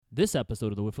This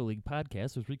episode of the Wiffle League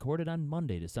podcast was recorded on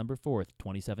Monday, December 4th,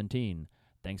 2017.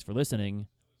 Thanks for listening.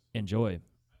 Enjoy.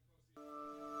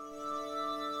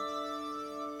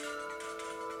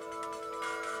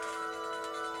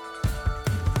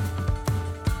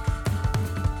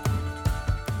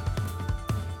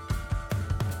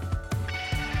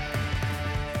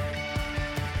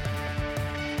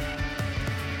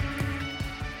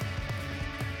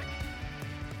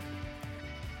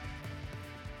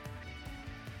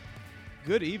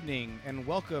 Good evening and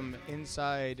welcome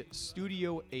inside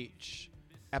Studio H,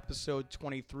 episode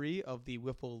 23 of the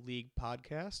Wiffle League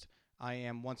podcast. I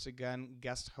am once again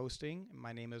guest hosting.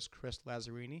 My name is Chris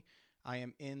Lazzarini. I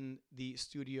am in the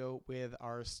studio with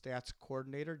our stats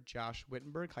coordinator, Josh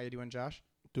Wittenberg. How you doing, Josh?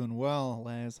 Doing well,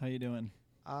 Lazz. How you doing?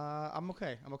 I'm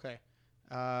okay.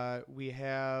 We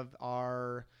have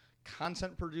our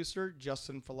content producer,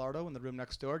 Justin Filardo, in the room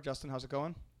next door. Justin, how's it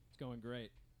going? It's going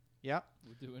great. Yeah.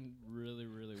 We're doing really,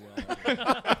 really well.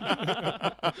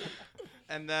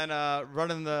 And then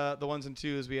running the ones and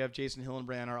twos, we have Jason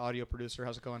Hillenbrand, our audio producer.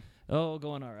 How's it going? Oh,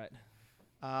 going all right.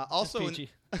 Also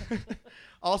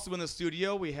in the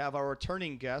studio, we have our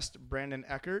returning guest, Brandon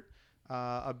Eckardt,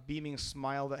 a beaming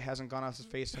smile that hasn't gone off his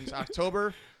face since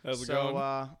October. How's it going?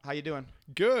 How you doing?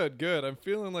 Good. I'm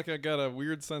feeling like I got a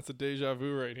weird sense of deja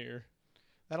vu right here.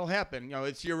 That'll happen. You know,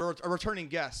 it's a returning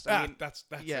guest. That's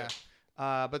yeah. it.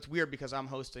 But it's weird because I'm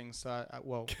hosting, so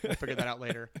we'll figure that out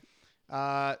later.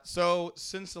 So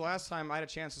since the last time I had a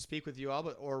chance to speak with you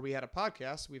all, or we had a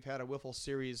podcast, we've had a Wiffle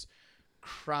Series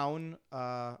crown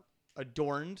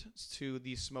adorned to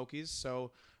the Smokies.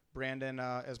 So, Brandon,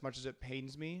 as much as it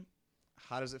pains me,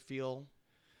 how does it feel?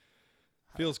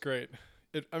 Feels great.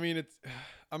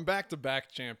 I'm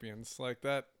back-to-back champions like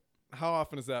that. How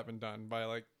often has that been done by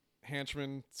like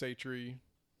Hanchman, Satry,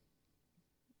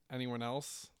 anyone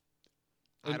else?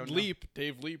 I don't know.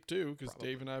 Dave Leap too, because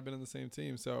Dave and I have been in the same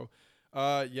team. So,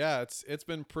 it's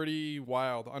been pretty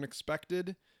wild,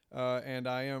 unexpected, and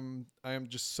I am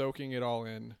just soaking it all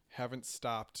in. Haven't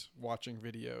stopped watching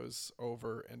videos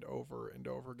over and over and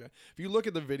over again. If you look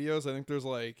at the videos, I think there's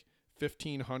like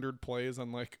 1,500 plays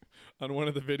on one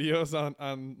of the videos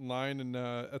online, and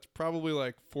that's probably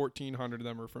like 1,400 of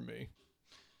them are from me.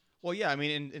 Well, yeah, I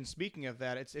mean, and speaking of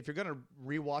that, if you're going to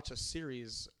rewatch a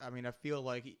series, I mean, I feel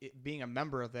like being a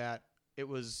member of that, it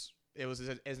was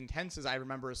as intense as I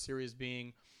remember a series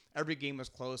being. Every game was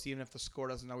close, even if the score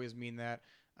doesn't always mean that.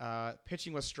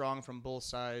 Pitching was strong from both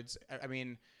sides. I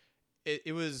mean,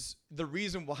 it was the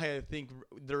reason why I think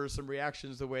there were some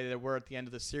reactions the way they were at the end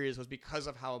of the series was because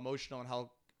of how emotional and how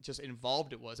just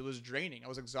involved it was. It was draining. I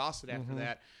was exhausted after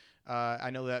that. I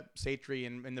know that Satry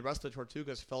and the rest of the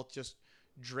Tortugas felt just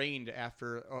drained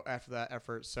after that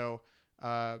effort. So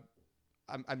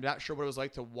I'm not sure what it was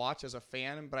like to watch as a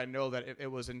fan, but I know that it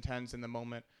was intense in the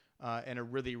moment and a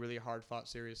really, really hard-fought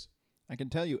series. I can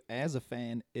tell you, as a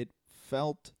fan, it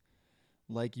felt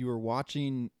like you were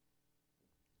watching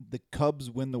the Cubs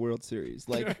win the World Series.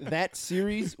 Like that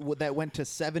series that went to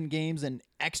 7 games and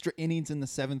extra innings in the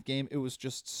 7th game, it was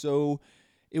just so...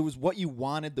 It was what you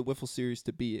wanted the Wiffle Series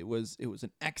to be. It was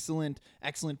an excellent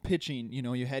pitching. You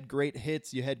know, you had great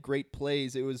hits, you had great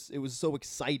plays. It was so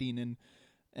exciting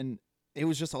and it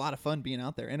was just a lot of fun being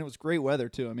out there. And it was great weather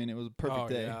too. I mean, it was a perfect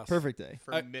day. Yes. Perfect day.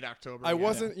 For mid-October. I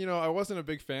wasn't a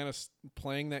big fan of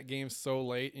playing that game so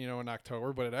late, in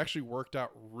October, but it actually worked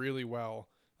out really well.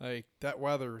 Like, that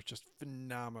weather is just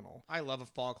phenomenal. I love a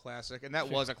fall classic, and that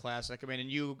was a classic. I mean, and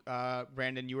you,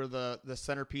 Brandon, you were the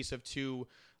centerpiece of 2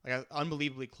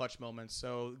 unbelievably clutch moments.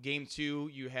 So game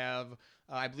 2, you have,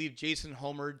 I believe, Jason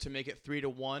homered to make it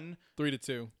 3-1.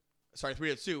 3-2. Sorry,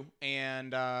 3-2.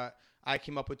 And I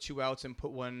came up with 2 outs and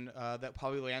put one that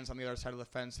probably lands on the other side of the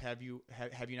fence. Have you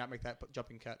not make that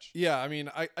jumping catch? Yeah, I mean,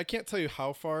 I can't tell you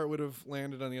how far it would have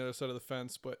landed on the other side of the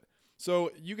fence, but...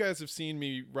 So you guys have seen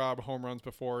me rob home runs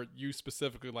before. You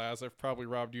specifically, Lazz. I've probably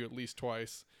robbed you at least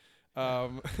twice. Yeah,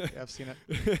 I've seen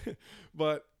it.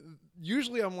 But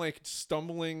usually I'm like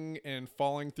stumbling and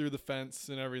falling through the fence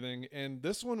and everything. And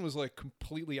this one was like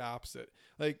completely opposite.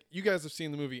 Like, you guys have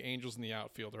seen the movie Angels in the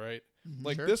Outfield, right? Mm-hmm.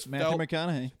 Like, sure. Matthew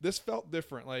McConaughey. This felt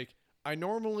different. Like, I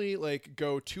normally like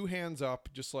go 2 hands up,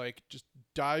 just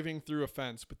diving through a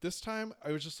fence. But this time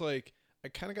I was just like, I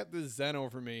kind of got this zen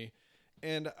over me.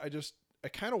 And I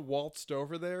kind of waltzed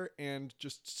over there and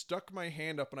just stuck my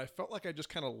hand up, and I felt like I just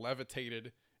kind of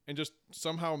levitated and just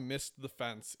somehow missed the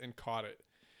fence and caught it.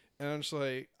 And I'm just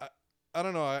like, I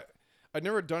don't know. I'd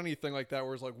never done anything like that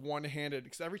where it's like one-handed,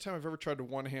 because every time I've ever tried to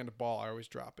one-hand a ball, I always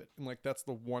drop it. And like, that's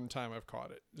the one time I've caught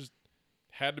it. Just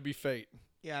had to be fate.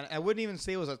 Yeah, and I wouldn't even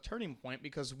say it was a turning point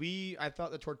because I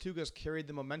thought the Tortugas carried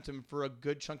the momentum for a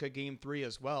good chunk of Game 3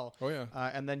 as well. Oh, yeah.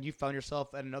 And then you found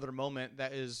yourself at another moment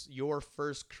that is your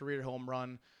first career home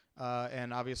run,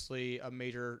 and obviously a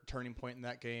major turning point in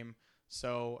that game.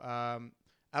 So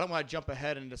I don't want to jump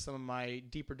ahead into some of my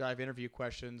deeper dive interview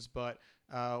questions, but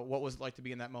what was it like to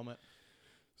be in that moment?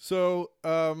 So,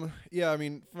 yeah, I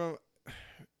mean,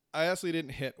 I actually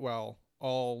didn't hit well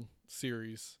all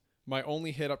series. My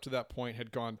only hit up to that point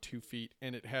had gone 2 feet,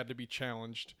 and it had to be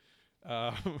challenged.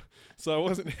 So I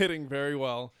wasn't hitting very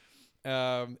well.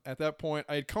 At that point,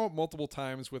 I had come up multiple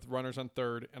times with runners on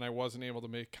third, and I wasn't able to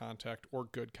make contact or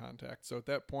good contact. So at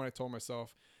that point, I told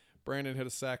myself, Brandon, hit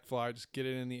a sac fly. Just get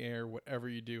it in the air. Whatever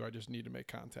you do, I just need to make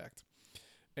contact.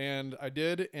 And I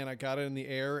did, and I got it in the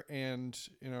air, and,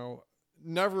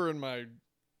 never in my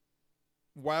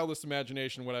wildest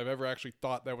imagination would I've ever actually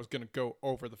thought that was going to go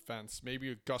over the fence.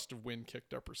 Maybe a gust of wind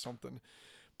kicked up or something.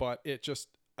 But it just,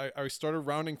 I started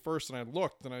rounding first, and I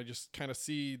looked, and I just kind of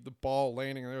see the ball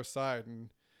landing on the other side, and,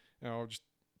 just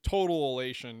total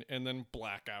elation, and then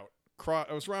blackout.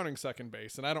 I was rounding second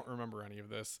base, and I don't remember any of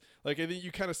this. Like, I think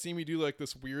you kind of see me do, like,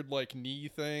 this weird, like, knee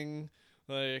thing.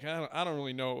 Like, I don't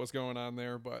really know what was going on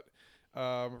there, but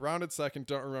rounded second,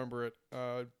 don't remember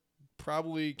it.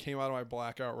 Probably came out of my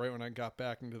blackout right when I got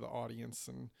back into the audience,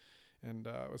 and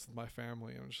it was with my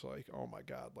family, and I'm just like, oh my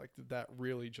God, like, did that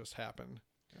really just happen?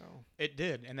 It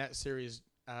did, and that series,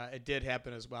 it did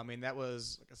happen as well. I mean, that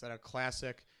was, like I said, a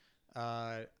classic.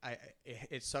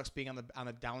 It sucks being on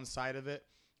the downside of it,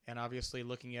 and obviously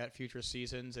looking at future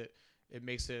seasons, it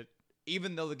makes it.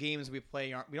 Even though the games we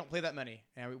play we don't play that many,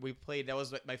 and we played, that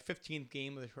was like my 15th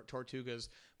game with the Tortugas,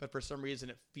 but for some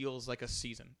reason it feels like a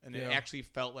season, and it actually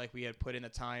felt like we had put in the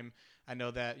time. I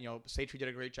know that Satry did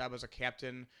a great job as a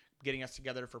captain, getting us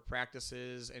together for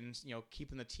practices, and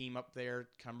keeping the team up there,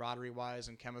 camaraderie wise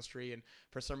and chemistry. And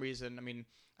for some reason, I mean,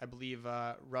 I believe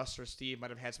Russ or Steve might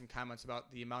have had some comments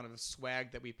about the amount of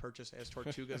swag that we purchased as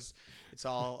Tortugas. It's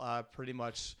all pretty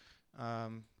much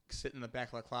sitting in the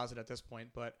back of the closet at this point,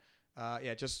 but.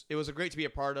 It was great to be a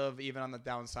part of, even on the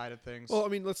downside of things. Well, I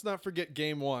mean, let's not forget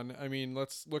Game 1. I mean,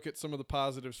 let's look at some of the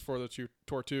positives for the two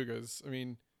Tortugas. I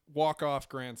mean, walk-off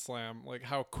grand slam. Like,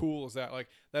 how cool is that? Like,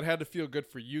 that had to feel good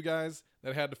for you guys.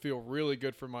 That had to feel really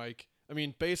good for Mike. I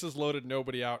mean, bases loaded,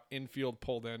 nobody out, infield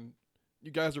pulled in.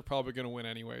 You guys are probably going to win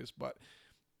anyways, but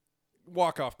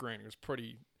walk-off grand was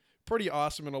pretty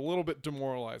awesome and a little bit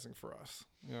demoralizing for us,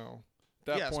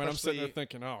 At that point, I'm sitting there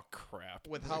thinking, oh, crap.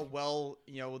 With how well,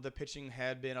 the pitching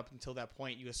had been up until that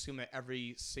point, you assume that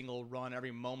every single run,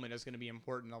 every moment is going to be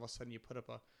important. All of a sudden, you put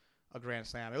up a grand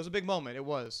slam. It was a big moment. It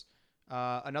was.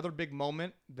 Another big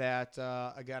moment that,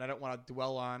 again, I don't want to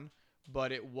dwell on,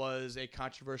 but it was a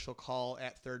controversial call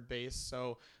at third base.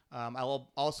 So I'll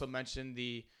also mention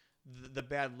the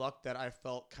bad luck that I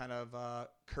felt kind of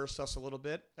cursed us a little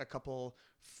bit. A couple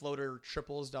floater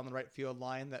triples down the right field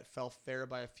line that fell fair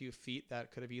by a few feet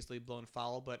that could have easily blown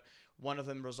foul, but one of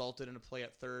them resulted in a play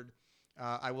at third.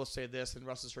 I will say this, and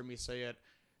Russ has heard me say it,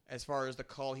 as far as the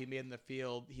call he made in the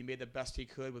field, he made the best he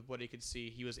could with what he could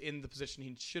see. He was in the position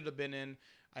he should have been in.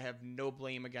 I have no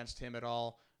blame against him at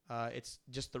all. It's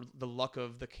just the luck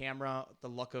of the camera, the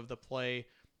luck of the play,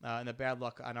 and the bad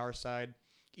luck on our side.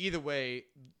 Either way,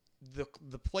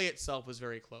 the play itself was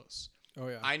very close. Oh,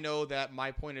 yeah. I know that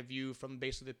my point of view from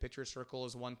basically the pitcher circle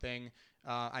is one thing.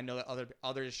 I know that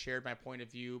others shared my point of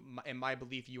view, and my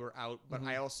belief you were out. But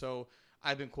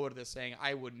I've been quoted as saying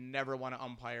I would never want to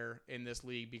umpire in this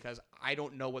league because I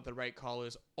don't know what the right call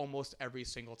is almost every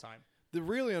single time. The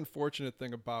really unfortunate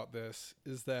thing about this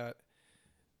is that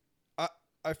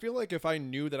I feel like if I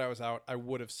knew that I was out, I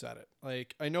would have said it.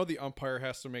 Like, I know the umpire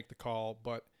has to make the call,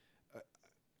 but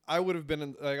I would have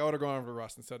been I would have gone over to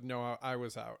Russ and said, no, I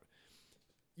was out.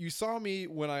 You saw me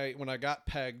when I got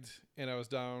pegged and I was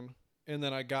down, and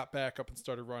then I got back up and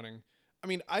started running. I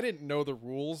mean, I didn't know the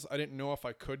rules. I didn't know if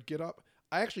I could get up.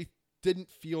 I actually didn't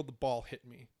feel the ball hit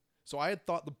me. So I had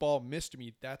thought the ball missed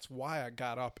me. That's why I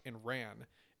got up and ran.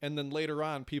 And then later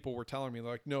on, people were telling me,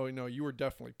 like, no, you were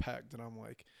definitely pegged. And I'm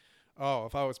like, oh,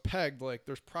 if I was pegged, like,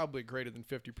 there's probably a greater than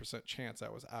 50% chance I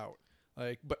was out.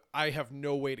 Like, but I have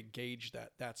no way to gauge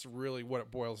that. That's really what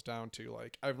it boils down to.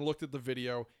 Like, I've looked at the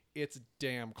video. It's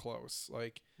damn close.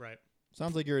 Like, right.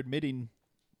 Sounds like you're admitting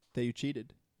that you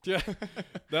cheated. Yeah.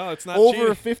 No, it's not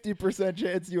over cheating. 50%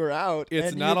 chance you were out.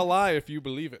 It's not a lie if you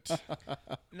believe it.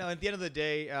 No, at the end of the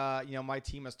day, my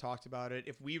team has talked about it.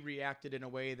 If we reacted in a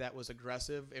way that was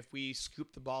aggressive, if we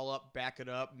scoop the ball up, back it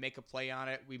up, make a play on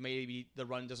it, the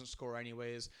run doesn't score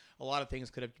anyways. A lot of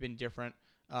things could have been different.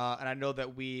 And I know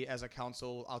that we, as a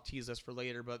council, I'll tease this for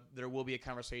later, but there will be a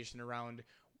conversation around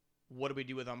what do we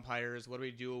do with umpires? What do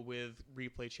we do with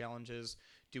replay challenges?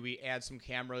 Do we add some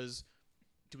cameras?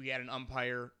 Do we add an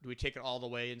umpire? Do we take it all the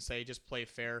way and say just play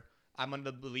fair? I'm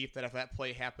under the belief that if that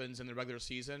play happens in the regular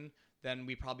season, then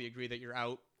we probably agree that you're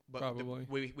out. But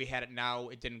Probably. we had it now.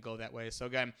 It didn't go that way. So,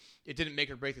 again, it didn't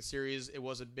make or break the series. It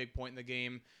was a big point in the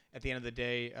game. At the end of the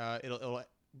day, it'll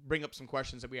bring up some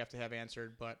questions that we have to have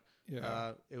answered. But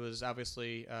it was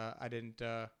obviously I didn't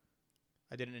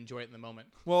enjoy it in the moment.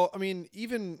 Well, I mean,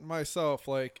 even myself,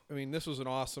 this was an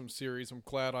awesome series. I'm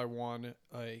glad I won.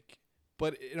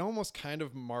 But it almost kind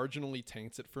of marginally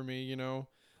taints it for me,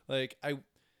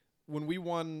 when we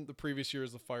won the previous year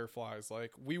as the Fireflies,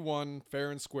 we won fair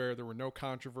and square. There were no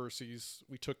controversies.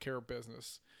 We took care of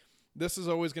business. This is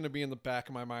always going to be in the back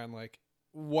of my mind,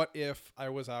 what if I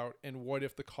was out, and what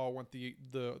if the call went the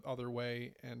other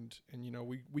way, and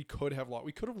we could have lost.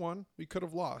 We could have won. We could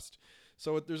have lost.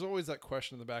 So there's always that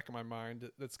question in the back of my mind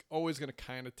that's always going to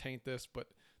kind of taint this. But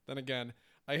then again,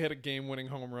 I hit a game-winning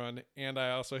home run, and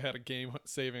I also had a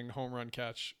game-saving home run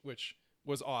catch, which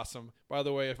was awesome. By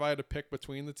the way, if I had to pick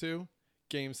between the two,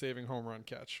 game-saving home run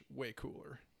catch, way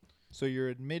cooler. So you're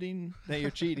admitting that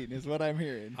you're cheating is what I'm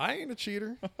hearing. I ain't a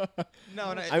cheater.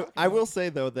 No, I will say,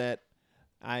 though, that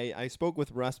I spoke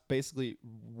with Russ basically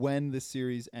when the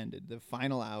series ended, the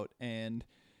final out, and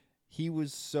he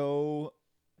was so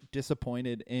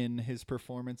disappointed in his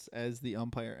performance as the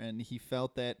umpire, and he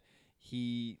felt that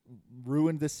he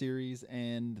ruined the series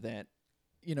and that,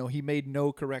 he made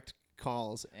no correct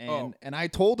calls. And I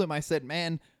told him, I said,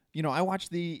 man, I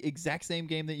watched the exact same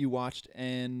game that you watched,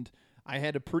 and I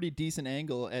had a pretty decent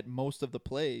angle at most of the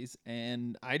plays,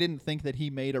 and I didn't think that he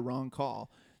made a wrong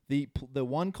call. The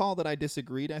one call that I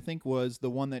disagreed, I think, was the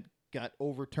one that got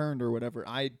overturned or whatever.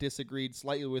 I disagreed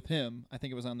slightly with him. I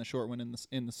think it was on the short one in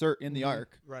the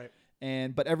arc. Right.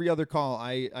 But every other call,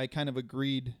 I kind of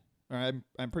agreed, or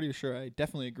I'm pretty sure I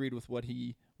definitely agreed with what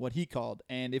he called.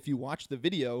 And if you watch the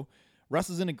video, Russ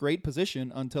is in a great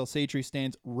position until Satry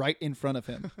stands right in front of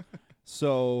him.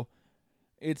 So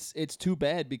it's too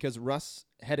bad because Russ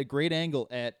had a great angle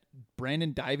at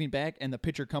Brandon diving back and the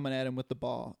pitcher coming at him with the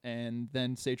ball, and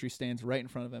then Satry stands right in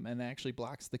front of him and actually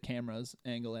blocks the camera's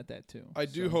angle at that too. I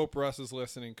do hope Russ is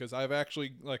listening, because I've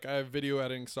actually I have video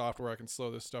editing software I can slow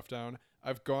this stuff down.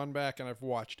 I've gone back and I've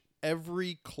watched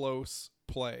every close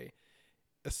play,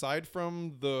 aside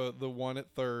from the one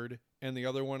at third and the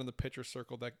other one in the pitcher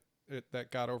circle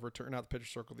that got overturned. Not the pitcher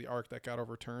circle, the arc that got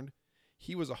overturned.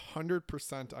 He was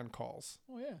 100% on calls.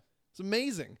 Oh yeah. It's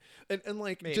amazing. And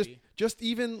Maybe. just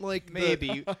even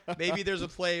maybe there's a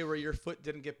play where your foot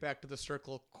didn't get back to the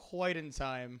circle quite in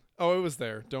time. Oh, it was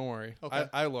there. Don't worry. Okay.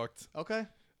 I looked. Okay.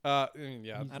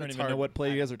 Yeah. I don't even know what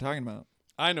play you guys are talking about.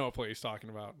 I know what play he's talking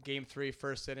about. Game 3,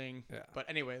 first inning. Yeah. But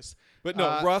anyways. But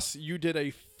no, Russ, you did a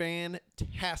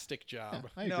fantastic job.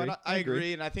 Yeah, I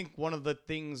agree. And I think one of the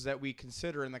things that we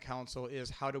consider in the council is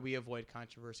how do we avoid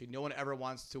controversy? No one ever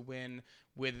wants to win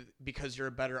because you're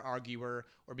a better arguer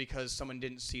or because someone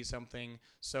didn't see something.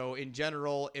 So in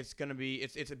general, it's going to be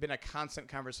it's been a constant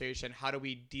conversation. How do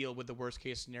we deal with the worst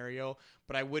case scenario?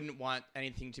 But I wouldn't want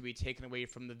anything to be taken away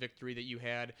from the victory that you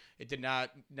had. It did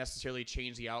not necessarily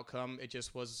change the outcome. It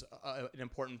just was an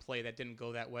important play that didn't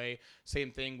go that way.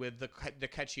 Same thing with the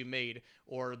catch you made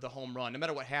or the home run. No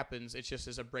matter what happens, it just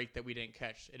is a break that we didn't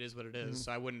catch. It is what it is.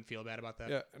 So I wouldn't feel bad about that.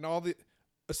 Yeah, and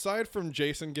aside from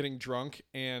Jason getting drunk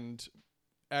and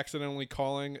accidentally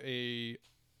calling a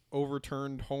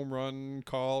overturned home run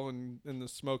call in the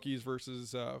Smokies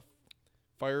versus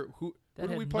Fire. That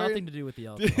did we had play? nothing to do with the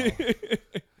alcohol.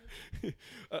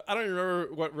 I don't even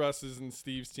remember what Russ's and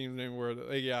Steve's team name were.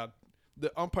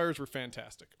 The umpires were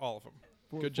fantastic, all of them.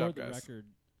 Good job, for the guys. record,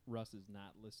 Russ is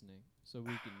not listening, so we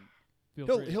can feel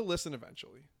free. He'll listen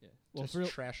eventually. Yeah. Well,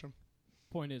 Just trash him.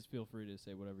 point is, feel free to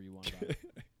say whatever you want about it.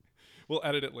 We'll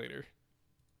edit it later.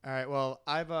 All right. Well,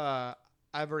 I've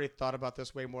already thought about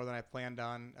this way more than I planned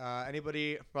on.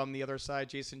 Anybody from the other side,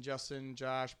 Jason, Justin,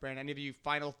 Josh, Brandon, any of you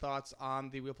final thoughts on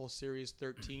the Wiffle Series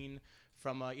XIII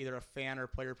from either a fan or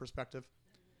player perspective?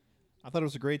 I thought it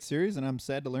was a great series, and I'm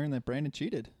sad to learn that Brandon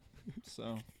cheated.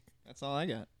 So that's all I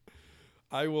got.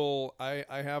 I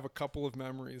have a couple of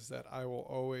memories that I will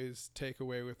always take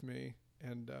away with me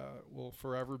and will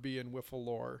forever be in Wiffle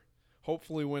lore.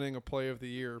 Hopefully winning a play of the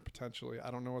year, potentially.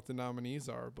 I don't know what the nominees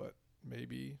are, but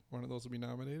maybe one of those will be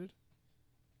nominated.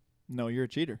 No, you're a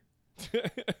cheater. Yeah,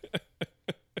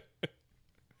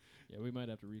 we might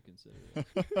have to reconsider it.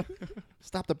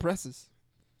 Stop the presses.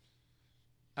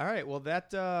 All right. Well,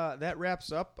 that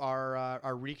wraps up our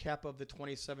recap of the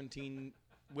 2017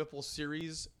 Wiffle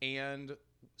Series and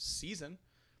season.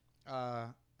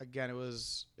 again, it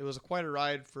was quite a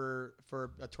ride for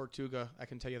a Tortuga. I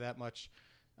can tell you that much.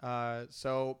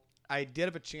 So I did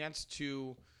have a chance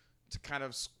to kind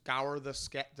of scour the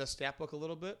stat book a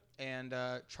little bit and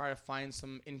try to find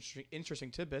some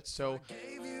interesting tidbits. So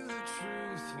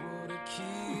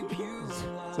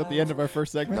Is that the end of our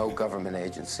first segment? No government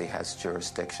agency has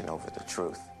jurisdiction over the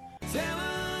truth. Tell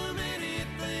 'em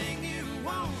anything you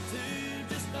want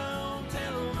to, just don't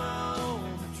tell 'em all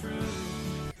the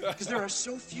truth. Because there are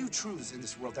so few truths in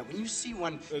this world that when you see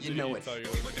one, you know it.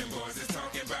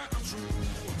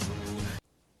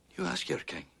 You ask your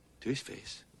king to his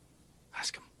face.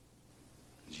 Ask him.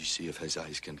 And you see if his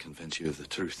eyes can convince you of the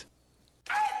truth.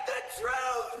 And the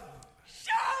truth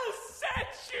shall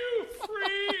set you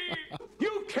free.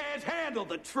 You can't handle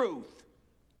the truth.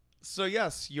 So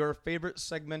yes, your favorite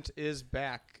segment is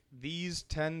back. These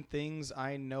 10 things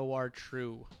I know are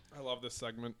true. I love this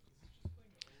segment.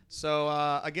 So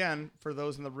again, for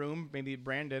those in the room, maybe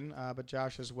Brandon, but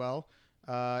Josh as well,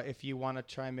 if you want to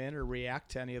chime in or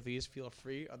react to any of these, feel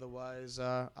free. Otherwise,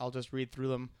 I'll just read through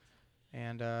them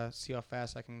and see how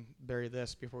fast I can bury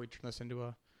this before we turn this into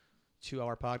a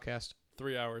 2-hour podcast.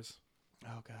 3 hours.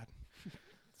 Oh, God.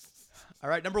 All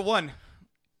right, number 1.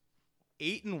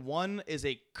 8-1 is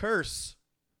a curse.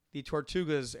 The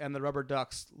Tortugas and the Rubber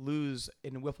Ducks lose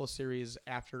in Wiffle Series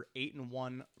after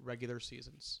 8-1 regular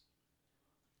seasons.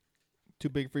 Too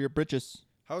big for your britches.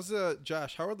 How's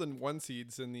Josh? How are the 1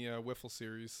 seeds in the Wiffle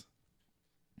Series?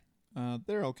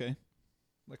 They're okay.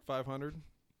 Like 500?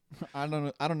 I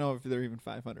don't know if they're even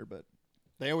 500, but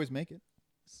they always make it.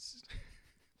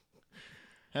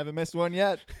 Haven't missed one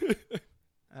yet.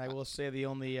 I will say the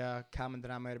only common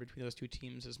denominator between those two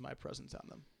teams is my presence on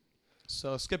them.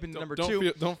 So skipping to number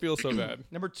 2. Don't feel so bad.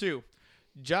 Number 2,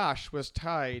 Josh was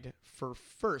tied for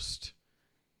first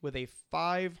with a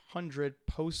 500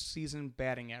 postseason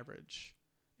batting average,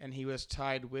 and he was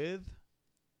tied with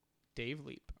Dave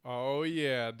Leap. Oh,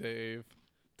 yeah, Dave.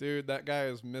 Dude, that guy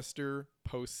is Mr.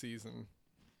 Postseason.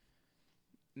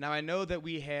 Now, I know that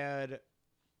we had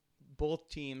both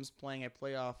teams playing a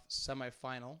playoff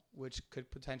semifinal, which could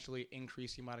potentially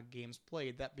increase the amount of games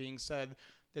played. That being said,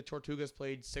 the Tortugas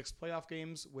played 6 playoff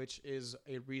games, which is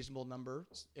a reasonable number.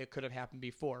 It could have happened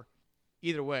before.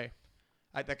 Either way,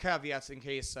 the caveats in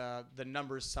case the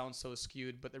numbers sound so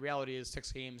skewed, but the reality is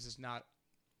 6 games is not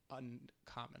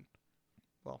uncommon.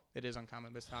 Well, it is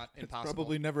uncommon, but it's not impossible. It's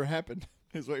probably never happened,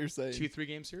 is what you're saying. 2-3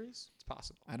 game series? It's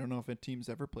possible. I don't know if a team's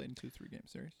ever played in 2-3 game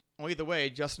series. Well, either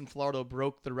way, Justin Falardo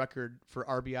broke the record for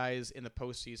RBIs in the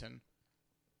postseason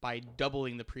by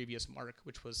doubling the previous mark,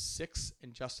 which was 6,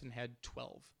 and Justin had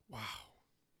 12. Wow.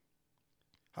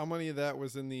 How many of that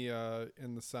was in the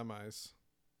semis?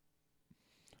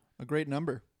 A great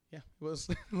number. Yeah, it was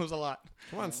it was a lot.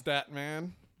 Come on, stat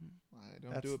man. I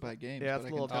don't do it by games. Yeah, but that's I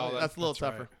a little can tell tough. you. That's a little that's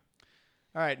tougher. right.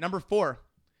 All right, number 4.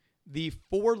 The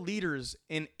 4 leaders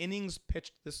in innings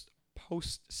pitched this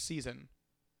postseason.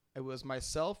 It was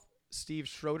myself, Steve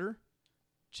Schroeder,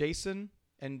 Jason,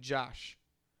 and Josh.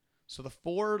 So the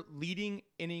 4 leading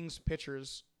innings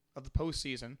pitchers of the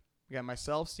postseason, we got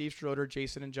myself, Steve Schroeder,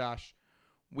 Jason, and Josh.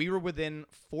 We were within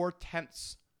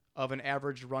 4/10 of an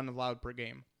average run allowed per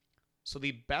game. So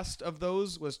the best of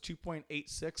those was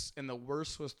 2.86, and the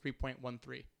worst was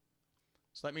 3.13.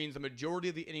 So that means the majority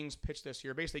of the innings pitched this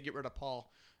year, basically get rid of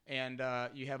Paul, and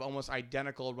you have almost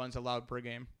identical runs allowed per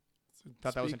game.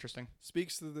 Thought that was interesting.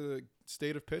 Speaks to the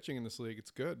state of pitching in this league.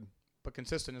 It's good. But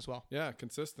consistent as well. Yeah,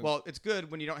 consistent. Well, it's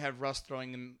good when you don't have Russ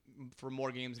throwing him for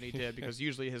more games than he did, because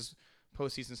usually his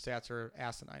postseason stats are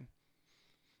asinine.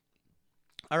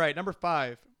 All right, number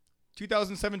 5.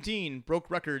 2017 broke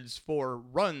records for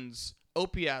runs,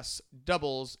 OPS,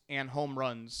 doubles, and home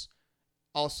runs.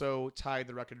 Also tied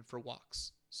the record for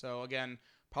walks. So, again,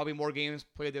 probably more games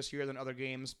played this year than other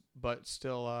games, but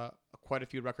still quite a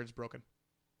few records broken.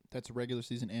 That's regular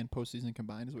season and postseason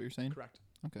combined, is what you're saying? Correct.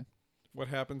 Okay. what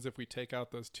happens if we take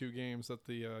out those 2 games that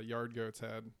the Yard Goats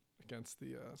had against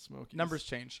the Smokies? Numbers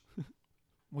change.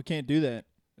 We can't do that.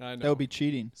 I know. That would be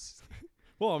cheating.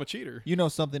 Well, I'm a cheater. You know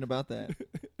something about that.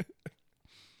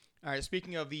 All right,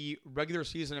 speaking of the regular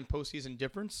season and postseason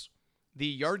difference, the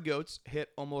Yard Goats hit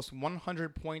almost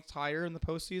 100 points higher in the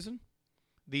postseason.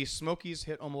 The Smokies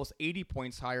hit almost 80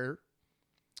 points higher,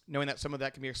 knowing that some of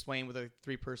that can be explained with a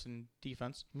 3-person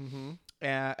defense. Mm-hmm.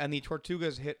 And the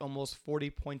Tortugas hit almost 40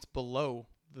 points below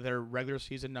their regular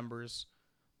season numbers,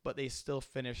 but they still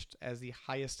finished as the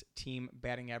highest team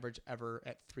batting average ever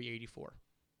at 384.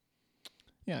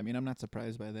 Yeah, I mean, I'm not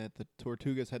surprised by that. The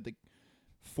Tortugas had the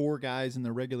 4 guys in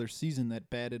the regular season that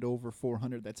batted over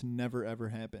 400. That's never, ever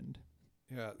happened.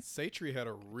 Yeah, Satry had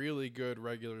a really good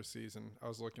regular season. I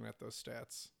was looking at those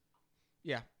stats.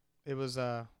 Yeah, it was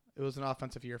an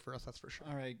offensive year for us, that's for sure.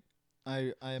 All right.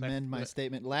 I amend my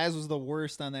statement. Lazz was the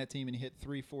worst on that team, and he hit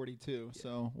 342. Yeah.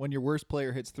 So when your worst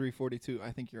player hits 342,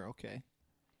 I think you're okay.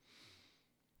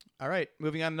 All right,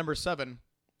 moving on to number 7.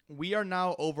 We are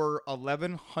now over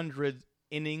 1,100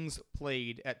 innings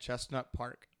played at Chestnut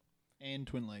Park. And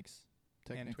Twin Lakes,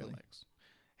 technically. And Twin Lakes.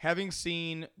 Having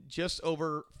seen just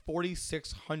over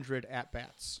 4,600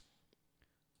 at-bats.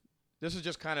 This is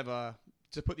just kind of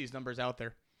to put these numbers out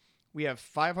there. We have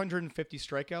 550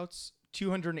 strikeouts,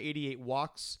 288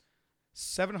 walks,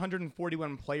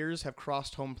 741 players have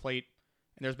crossed home plate,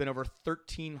 and there's been over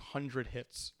 1,300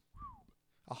 hits,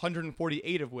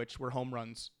 148 of which were home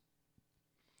runs.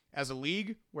 As a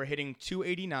league, we're hitting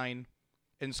 289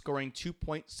 and scoring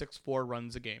 2.64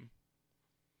 runs a game.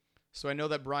 So I know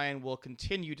that Brian will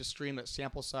continue to stream that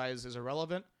sample size is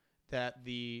irrelevant, that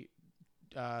the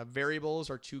variables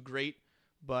are too great,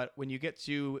 but when you get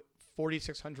to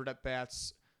 4,600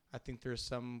 at-bats, I think there's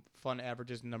some fun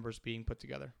averages and numbers being put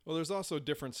together. Well, there's also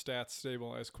different stats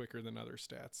stabilize quicker than other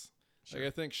stats. Sure. Like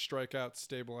I think strikeouts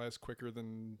stabilize quicker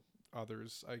than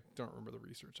others. I don't remember the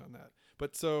research on that.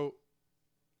 But so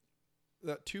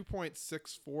that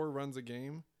 2.64 runs a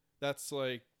game, that's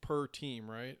like per team,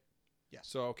 right? Yes.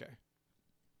 So, okay.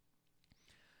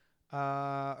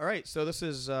 All right. So this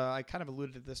is, I kind of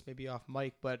alluded to this maybe off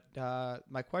mic, but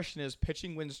my question is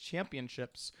pitching wins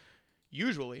championships.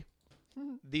 Usually,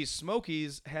 the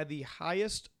Smokies had the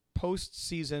highest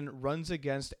postseason runs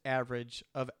against average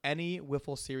of any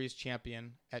Wiffle Series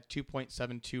champion at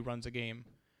 2.72 runs a game.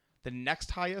 The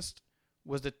next highest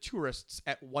was the Tourists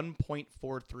at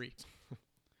 1.43.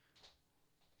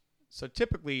 So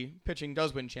typically, pitching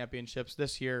does win championships.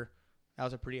 This year, that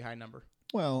was a pretty high number.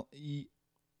 Well,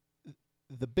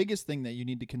 the biggest thing that you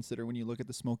need to consider when you look at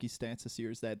the Smoky stats this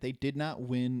year is that they did not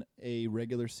win a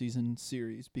regular season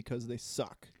series because they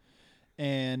suck.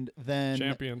 And then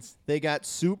champions. They got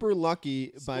super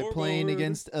lucky by playing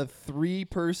against a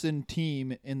 3-person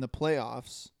team in the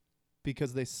playoffs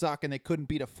because they suck and they couldn't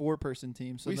beat a 4-person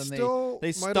team. So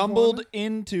they stumbled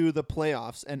into the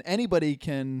playoffs, and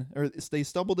they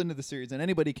stumbled into the series, and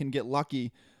anybody can get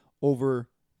lucky over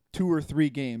 2 or 3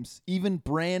 games. Even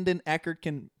Brandon Eckardt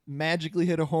can magically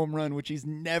hit a home run, which he's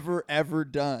never, ever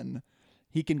done.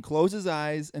 He can close his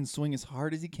eyes and swing as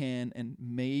hard as he can, and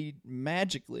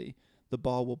magically the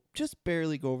ball will just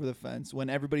barely go over the fence when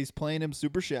everybody's playing him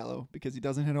super shallow because he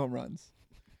doesn't hit home runs.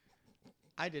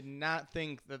 I did not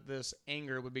think that this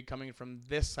anger would be coming from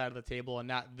this side of the table and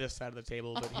not this side of the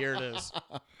table, but here it is.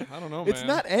 I don't know, man. It's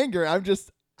not anger.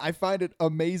 I find it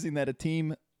amazing that a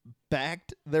team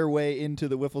backed their way into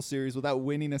the Wiffle Series without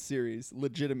winning a series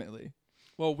legitimately.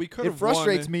 Well, we could have. It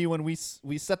frustrates me when we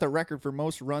set the record for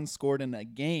most runs scored in a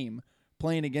game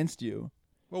playing against you.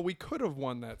 Well, we could have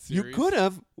won that series. You could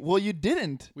have. Well, you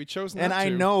didn't. We chose not and to. I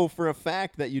know for a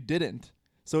fact that you didn't.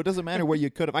 So it doesn't matter where you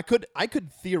could have. I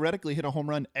could theoretically hit a home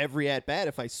run every at bat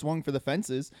if I swung for the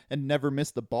fences and never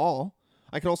missed the ball.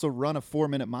 I could also run a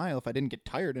 4-minute mile if I didn't get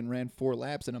tired and ran 4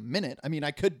 laps in a minute. I mean,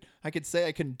 I could say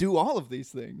I can do all of these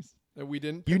things. And we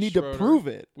didn't. You need to prove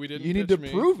it. We didn't. You need to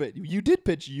prove it. You did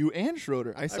pitch you and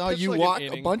Schroeder. I saw you walk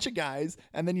a bunch of guys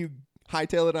and then you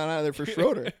hightail it on out of there for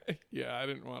Schroeder. Yeah, I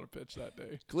didn't want to pitch that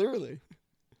day. Clearly.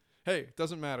 Hey, it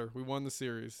doesn't matter. We won the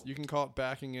series. You can call it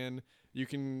backing in. You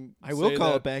can. I will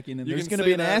call it backing in. There's going to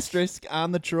be an asterisk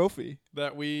on the trophy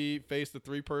that we faced a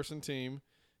 3-person team.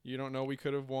 You don't know we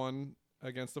could have won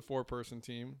against a 4-person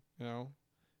team, you know.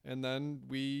 And then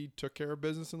we took care of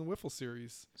business in the Wiffle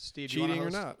Series. Steve, cheating or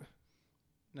not?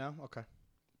 No? Okay.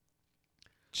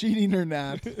 Cheating or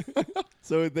not.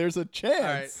 So there's a chance. All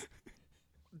right.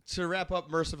 To wrap up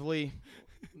mercifully,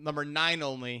 number 9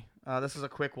 only. This is a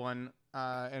quick one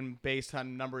and based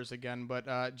on numbers again. But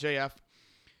JF,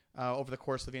 over the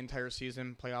course of the entire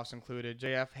season, playoffs included,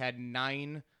 JF had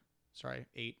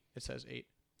 8. It says 8.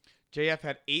 JF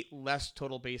had 8 less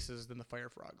total bases than the Fire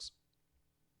Frogs.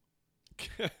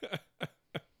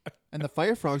 And the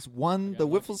Fire Frogs won the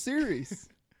Wiffle Series.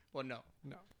 Well, no.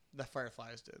 The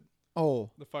Fireflies did. Oh.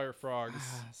 The Fire Frogs.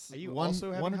 Are you one, also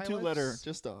having 1 or highlights? 2 letter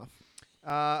just off.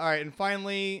 All right, and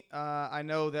finally, I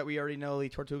know that we already know the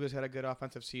Tortugas had a good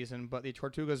offensive season, but the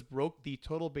Tortugas broke the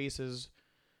total bases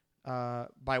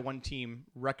by one team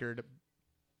record.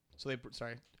 So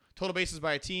total bases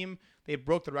by a team, they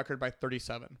broke the record by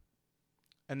 37.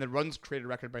 And the runs created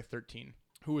record by 13.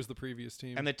 Who was the previous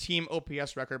team? And the team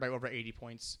OPS record by over 80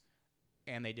 points,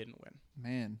 and they didn't win.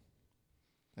 Man,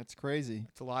 that's crazy.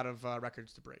 It's a lot of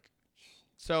records to break.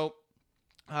 So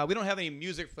we don't have any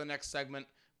music for the next segment,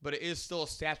 but it is still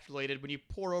stats related. When you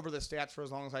pour over the stats for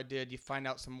as long as I did, you find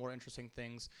out some more interesting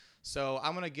things. So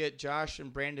I'm going to get Josh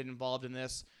and Brandon involved in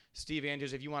this. Steve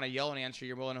Andrews, if you want to yell an answer,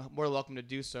 you're more welcome to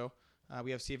do so.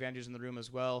 We have Steve Andrews in the room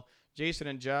as well. Jason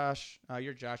and Josh,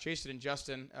 Jason and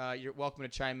Justin, you're welcome to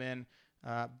chime in.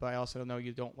 But I also know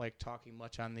you don't like talking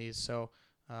much on these, so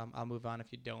I'll move on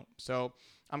if you don't. So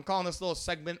I'm calling this little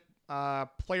segment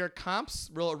Player Comps,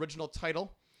 real original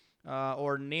title,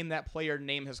 or Name That Player,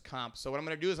 Name His Comp. So what I'm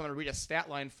going to do is I'm going to read a stat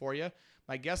line for you.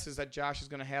 My guess is that Josh is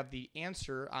going to have the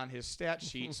answer on his stat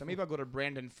sheet, so maybe I'll go to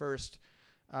Brandon first.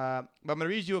 But I'm going to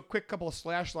read you a quick couple of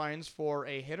slash lines for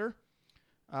a hitter.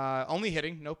 Only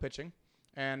hitting, no pitching.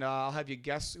 And I'll have you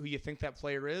guess who you think that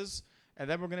player is. And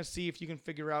then we're going to see if you can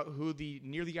figure out who the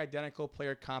nearly identical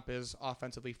player comp is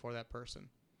offensively for that person.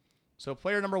 So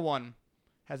player number 1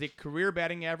 has a career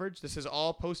batting average. This is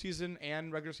all postseason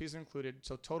and regular season included,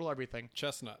 so total everything.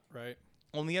 Chestnut, right?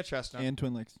 Only a Chestnut. And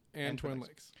Twin Lakes. And Twin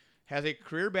Lakes. Has a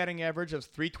career batting average of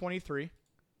 323,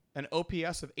 an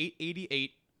OPS of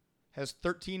 888, has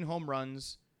 13 home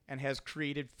runs, and has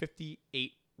created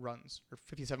 58 runs, or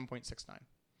 57.69.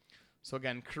 So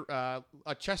again,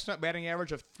 a Chestnut batting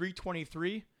average of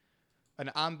 323,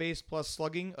 an on-base plus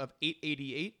slugging of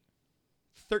 888,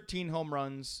 13 home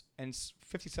runs, and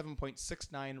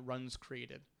 57.69 runs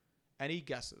created. Any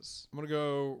guesses? I'm going to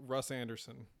go Russ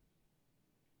Anderson.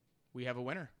 We have a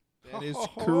winner. That is Oh,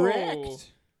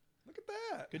 correct. Look at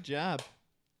that. Good job.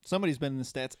 Somebody's been in the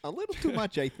stats a little too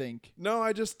much, I think. No,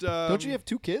 I just... Don't you have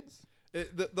 2 kids?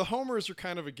 The homers are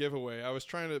kind of a giveaway. I was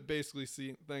trying to basically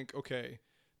think, okay,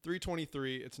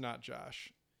 323, it's not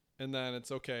Josh. And then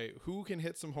it's, okay, who can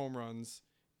hit some home runs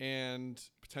and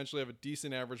potentially have a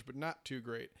decent average, but not too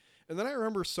great? And then I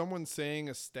remember someone saying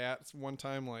a stat one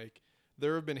time, like,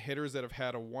 there have been hitters that have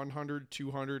had a 100,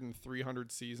 200, and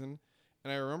 300 season.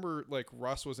 And I remember, like,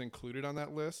 Russ was included on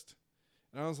that list.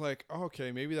 And I was like, oh,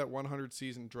 okay, maybe that 100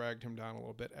 season dragged him down a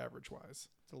little bit average-wise.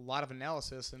 It's a lot of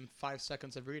analysis in 5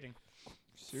 seconds of reading.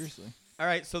 Seriously. All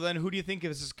right, so then who do you think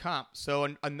is his comp? So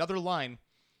another line.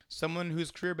 Someone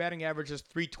whose career batting average is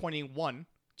 321,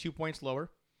 2 points lower.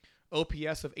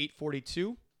 OPS of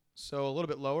 842, so a little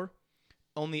bit lower.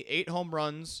 Only 8 home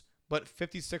runs, but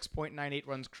 56.98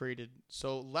 runs created.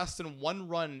 So less than 1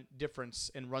 run difference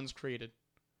in runs created.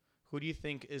 Who do you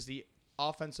think is the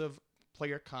offensive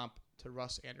player comp to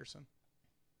Russ Anderson?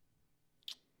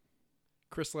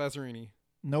 Chris Lazzarini.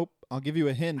 Nope. I'll give you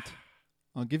a hint.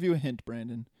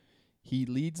 Brandon. He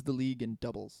leads the league in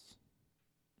doubles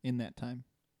in that time.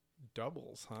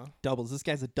 Doubles, huh? Doubles. This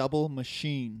guy's a double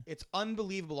machine. It's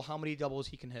unbelievable how many doubles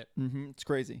he can hit. It's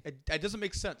crazy. It doesn't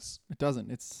make sense. It doesn't.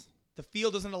 It's... The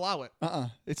field doesn't allow it.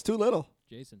 It's too little.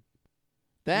 Jason.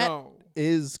 That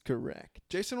is correct.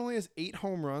 Jason only has 8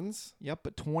 home runs. Yep,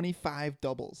 but 25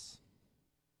 doubles.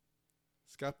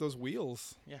 He's got those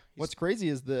wheels. Yeah. What's crazy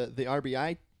is the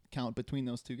RBI count between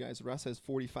those two guys. Russ has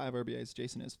 45 RBIs.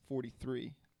 Jason has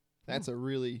 43. That's a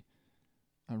really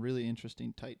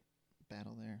interesting, tight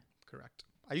battle there. Correct.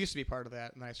 I used to be part of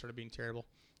that, and then I started being terrible.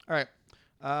 All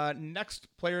right. Next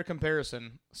player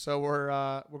comparison. So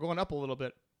we're going up a little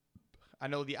bit. I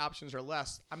know the options are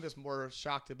less. I'm just more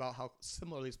shocked about how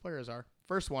similar these players are.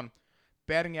 First one,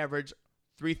 batting average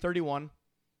 331,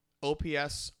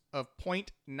 OPS of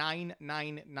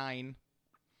 .999,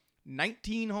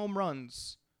 19 home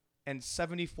runs, and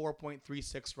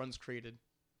 74.36 runs created.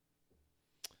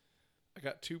 I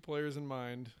got 2 players in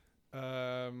mind.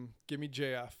 Give me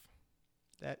JF.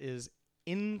 That is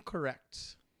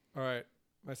incorrect. All right.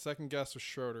 My second guess was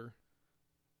Schroeder.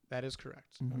 That is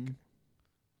correct. Mm-hmm. Okay.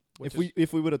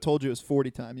 If we would have told you it was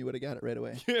 40 time, you would have got it right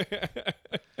away.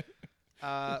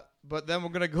 But then we're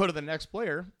going to go to the next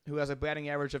player who has a batting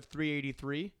average of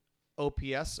 383,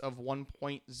 OPS of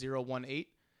 1.018,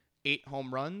 8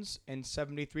 home runs, and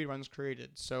 73 runs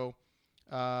created. So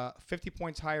 50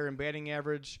 points higher in batting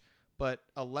average, but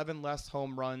 11 less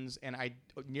home runs and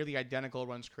nearly identical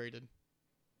runs created.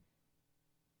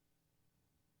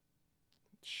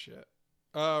 Shit.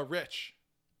 Rich.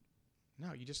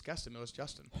 No, you just guessed him. It was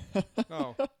Justin.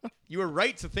 Oh. You were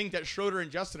right to think that Schroeder and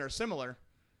Justin are similar,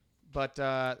 but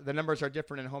the numbers are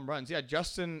different in home runs. Yeah,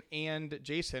 Justin and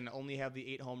Jason only have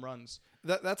the 8 home runs.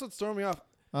 That's what's throwing me off.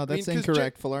 That's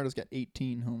incorrect. Falardo's got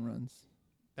 18 home runs.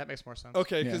 That makes more sense.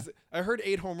 Okay, because I heard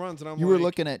 8 home runs, and I'm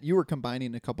you were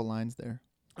combining a couple lines there.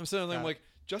 I'm saying like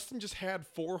Justin just had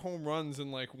 4 home runs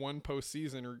in like one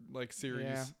postseason or like series.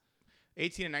 Yeah.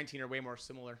 18 and 19 are way more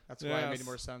similar. That's why it made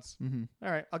more sense. Mm-hmm.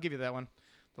 All right, I'll give you that one.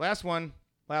 The last one,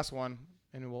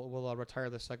 and we'll retire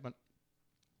this segment.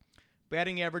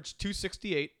 Batting average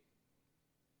 268,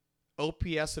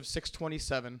 OPS of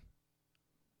 627,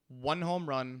 1 home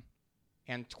run,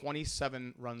 and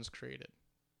 27 runs created.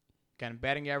 Again,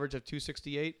 batting average of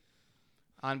 268,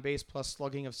 on base plus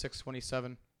slugging of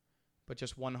 627, but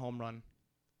just 1 home run.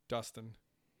 Dustin.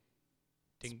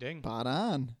 Ding ding. Spot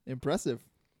on. Impressive.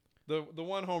 The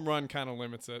 1 home run kind of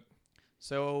limits it.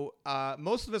 So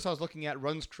most of this I was looking at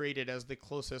runs created as the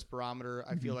closest barometer.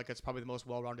 I feel like it's probably the most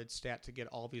well-rounded stat to get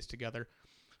all these together.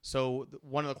 So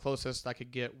one of the closest I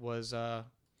could get was a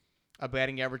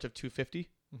batting average of 250,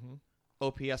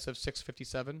 OPS of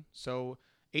 657. So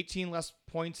 18 less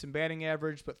points in batting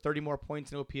average, but 30 more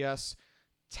points in OPS,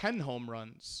 10 home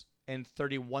runs, and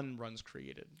 31 runs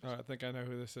created. I think I know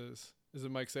who this is. Is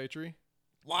it Mike Satry?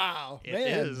 Wow. It man.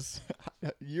 is.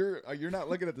 You're not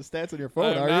looking at the stats on your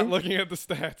phone, I'm are not you? looking at the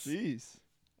stats. Jeez.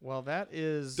 Well, that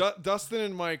is... Dustin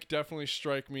and Mike definitely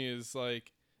strike me as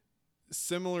like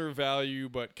similar value,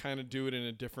 but kind of do it in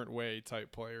a different way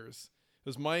type players.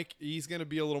 Because Mike, he's going to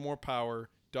be a little more power.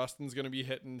 Dustin's going to be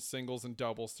hitting singles and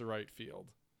doubles to right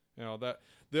field. You know, that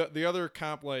the other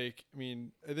comp, like, I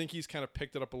mean, I think he's kind of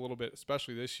picked it up a little bit,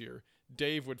 especially this year.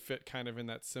 Dave would fit kind of in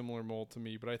that similar mold to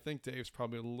me, but I think Dave's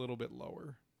probably a little bit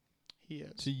lower. He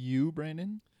is. To you,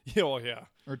 Brandon? Yeah, well, yeah.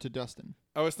 Or to Dustin?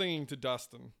 I was thinking to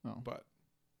Dustin, Oh. but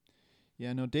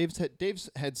Yeah, no, Dave's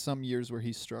had some years where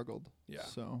he struggled. Yeah.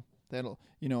 So that'll,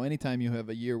 anytime you have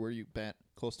a year where you bat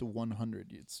close to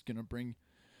 100, it's going to bring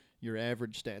your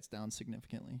average stats down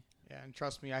significantly. Yeah, and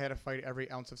trust me, I had to fight every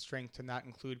ounce of strength to not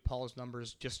include Paul's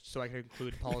numbers just so I could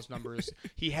include Paul's numbers.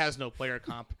 He has no player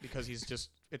comp because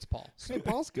it's Paul. So. Hey,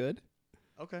 Paul's good.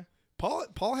 Okay.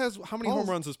 Paul has, how many home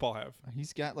runs does Paul have?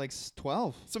 He's got like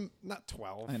 12. Not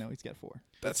 12. I know, he's got 4.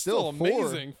 That's Still still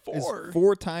amazing. 4. Is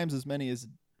 4 times as many as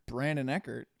Brandon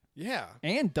Eckardt Yeah.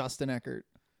 and Dustin Eckardt.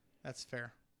 That's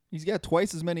fair. He's got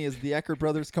twice as many as the Eckardt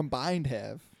brothers combined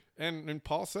have. And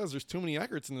Paul says there's too many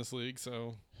Eckarts in this league,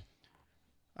 so.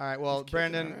 All right, well, He's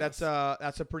kicking Brandon, our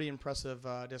that's a pretty impressive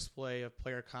display of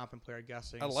player comp and player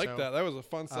guessing. I like So, that. That was a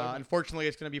fun segment. Unfortunately,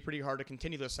 it's going to be pretty hard to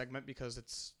continue this segment because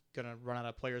it's going to run out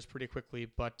of players pretty quickly.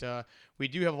 But we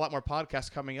do have a lot more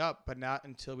podcasts coming up, but not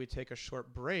until we take a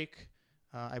short break.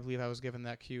 I believe I was given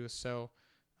that cue. So,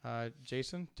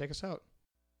 Jason, take us out.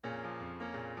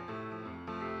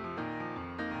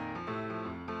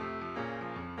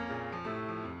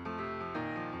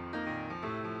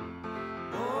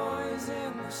 Boys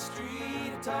in the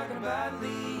street are talking about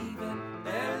leaving.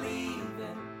 They're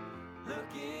leaving,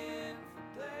 looking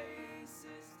for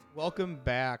places. Welcome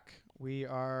back. We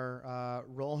are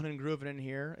rolling and grooving in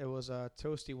here. It was a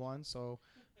toasty one, so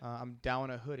I'm down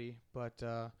a hoodie, but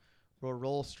we'll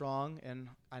roll strong. And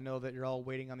I know that you're all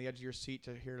waiting on the edge of your seat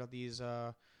to hear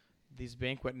these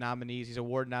banquet nominees, these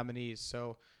award nominees.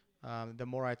 So the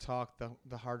more I talk,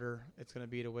 the harder it's going to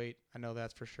be to wait. I know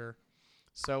that's for sure.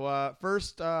 So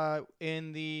first, since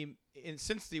the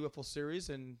Wiffle Series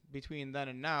and between then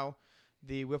and now,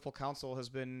 the Wiffle Council has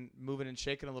been moving and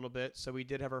shaking a little bit. So we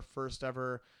did have our first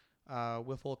ever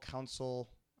Wiffle Council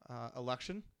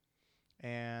election,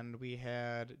 and we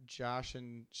had Josh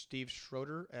and Steve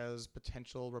Schroeder as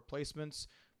potential replacements,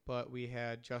 but we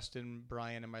had Justin,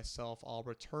 Brian, and myself all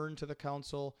return to the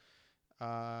council.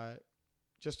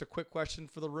 Just a quick question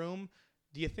for the room.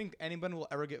 Do you think anyone will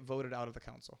ever get voted out of the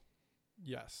council?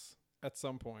 Yes, at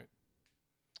some point.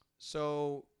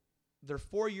 So they're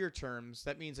 4-year terms.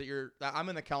 That means that I'm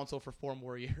in the council for 4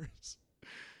 more years.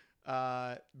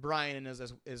 Brian is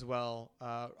as well.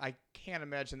 I can't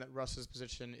imagine that Russ's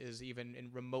position is even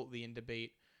remotely in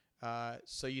debate.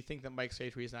 So you think that Mike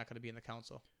Satry is not going to be in the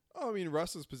council? Oh, I mean,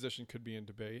 Russ's position could be in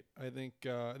debate. I think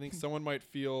someone might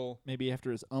feel. Maybe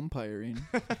after his umpiring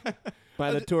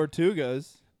by the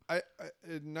Tortugas. I'm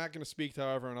not going to speak to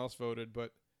how everyone else voted,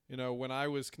 but when I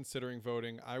was considering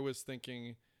voting, I was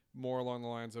thinking more along the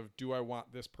lines of, do I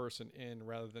want this person in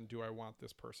rather than do I want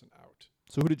this person out?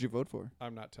 So who did you vote for?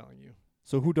 I'm not telling you.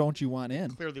 So who don't you want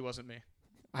in? Clearly wasn't me.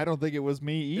 I don't think it was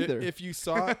me either. If you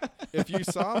saw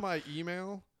my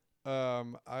email,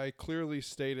 I clearly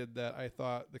stated that I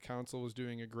thought the council was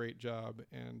doing a great job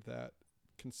and that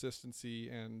consistency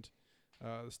and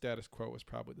the status quo was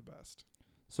probably the best.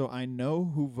 So I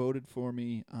know who voted for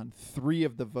me on 3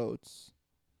 of the votes.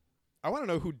 I want to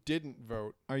know who didn't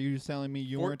vote. Are you telling me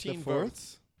you weren't the 14 4th?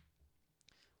 votes.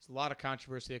 There's a lot of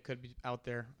controversy that could be out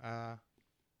there.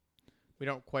 We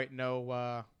don't quite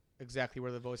know exactly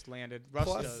where the votes landed. Russ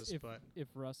Plus, does, but if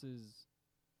Russ's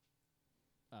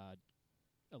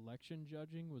election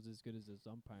judging was as good as his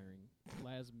umpiring,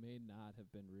 Lazz may not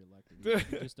have been reelected.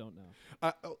 We just don't know.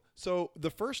 So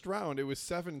the first round, it was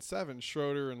 7-7,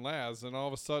 Schroeder and Lazz, and all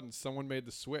of a sudden someone made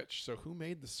the switch. So who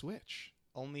made the switch?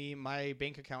 only my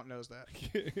bank account knows that.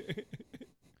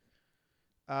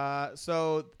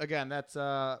 So again, that's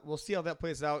we'll see how that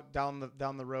plays out down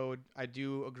the road. I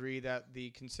do agree that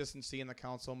the consistency in the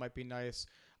council might be nice.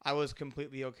 I was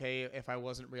completely okay if I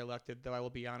wasn't reelected, though I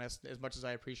will be honest. As much as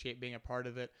I appreciate being a part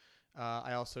of it,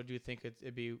 I also do think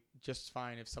it'd be just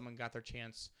fine if someone got their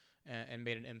chance and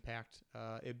made an impact.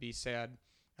 It'd be sad,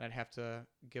 and I'd have to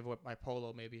give up my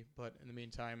polo maybe. But in the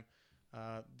meantime,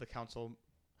 the council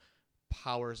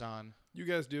powers on. You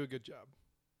guys do a good job.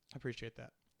 I appreciate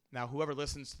that. Now, whoever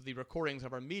listens to the recordings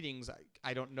of our meetings,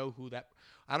 I don't know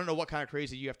I don't know what kind of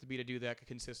crazy you have to be to do that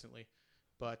consistently,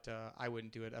 but I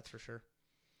wouldn't do it. That's for sure.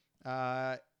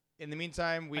 In the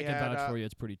meantime, I can vouch for you.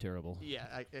 It's pretty terrible. Yeah,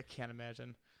 I can't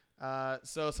imagine.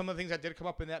 So some of the things that did come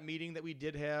up in that meeting that we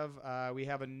did have, we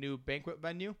have a new banquet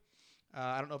venue.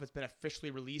 I don't know if it's been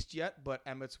officially released yet, but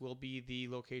Emmett's will be the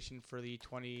location for the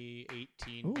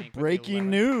 2018 banquet. Breaking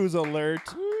news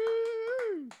alert.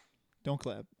 Woo! Don't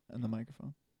clap on the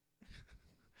microphone.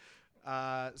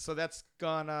 So that's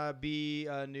gonna be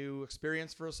a new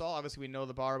experience for us all. Obviously, we know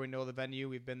the bar, we know the venue,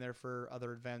 we've been there for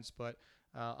other events, but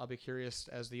I'll be curious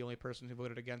as the only person who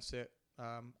voted against it.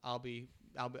 I'll need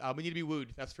to be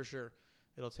wooed. That's for sure.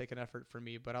 It'll take an effort for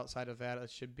me, but outside of that, it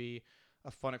should be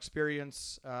a fun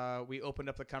experience. We opened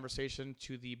up the conversation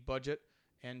to the budget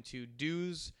and to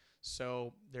dues,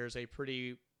 so there's a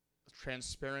pretty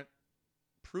transparent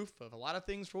proof of a lot of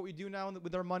things for what we do now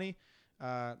with our money.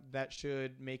 That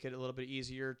should make it a little bit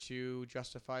easier to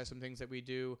justify some things that we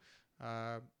do.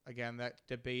 Again, that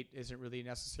debate isn't really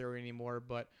necessary anymore,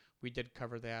 but we did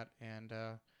cover that. And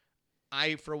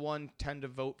I, for one, tend to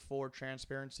vote for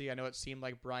transparency. I know it seemed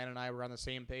like Brian and I were on the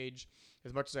same page.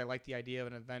 As much as I like the idea of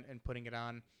an event and putting it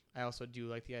on, I also do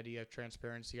like the idea of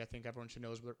transparency. I think everyone should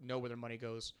know where their money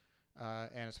goes.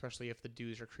 And especially if the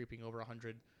dues are creeping over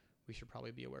 100, we should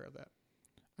probably be aware of that.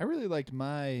 I really liked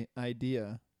my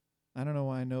idea. I don't know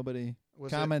why nobody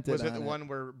commented Was on it the one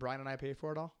where Brian and I paid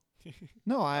for it all?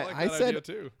 No, I like that idea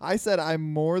too. I said I'm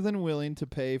more than willing to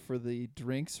pay for the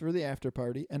drinks for the after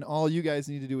party, and all you guys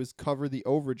need to do is cover the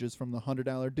overages from the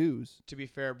 $100 dues. To be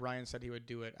fair, Brian said he would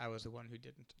do it. I was the one who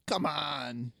didn't. Come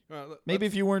on. Well, Maybe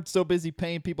if you weren't so busy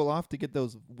paying people off to get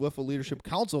those Wiffle Leadership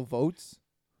Council votes.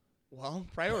 Well,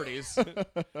 priorities.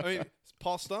 I mean,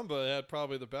 Paul Stumba had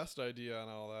probably the best idea on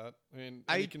all that. I mean,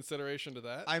 any consideration to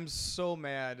that? I'm so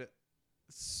mad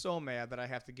that I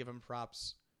have to give him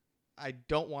props. I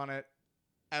don't want it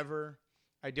ever.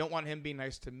 I don't want him being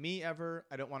nice to me ever.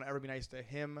 I don't want to ever be nice to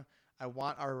him. I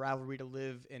want our rivalry to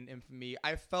live in infamy.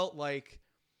 I felt like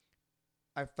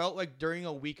during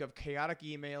a week of chaotic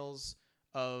emails,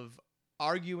 of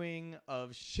arguing,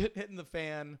 of shit hitting the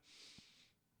fan,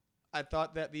 I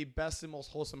thought that the best and most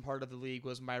wholesome part of the league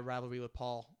was my rivalry with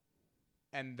Paul.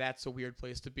 And that's a weird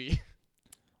place to be.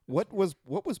 What was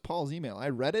Paul's email? I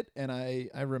read it and I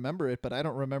remember it, but I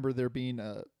don't remember there being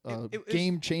a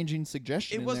game-changing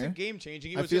suggestion. It wasn't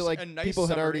game-changing. It was I feel just like a nice people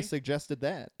had summary. already suggested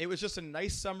that. It was just a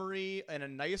nice summary in a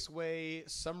nice way,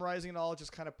 summarizing it all,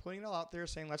 just kind of putting it all out there,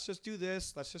 saying, let's just do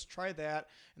this, let's just try that,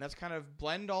 and let's kind of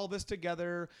blend all this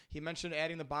together. He mentioned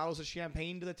adding the bottles of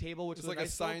champagne to the table, which it's was like a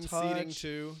nice assigned seating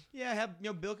too. Yeah, have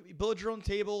build your own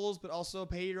tables, but also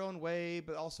pay your own way,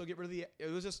 but also get rid of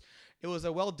it was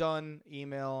a well done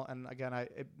email, and again,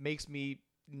 it makes me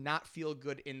not feel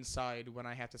good inside when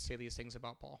I have to say these things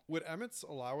about Paul. Would Emmett's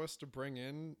allow us to bring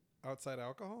in outside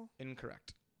alcohol?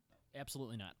 Incorrect.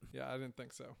 Absolutely not. Yeah, I didn't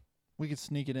think so. We could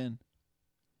sneak it in.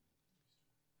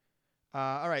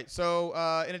 All right, so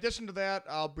in addition to that,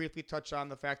 I'll briefly touch on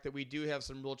the fact that we do have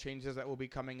some rule changes that will be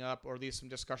coming up, or at least some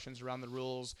discussions around the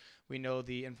rules. We know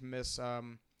the infamous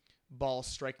ball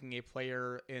striking a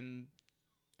player in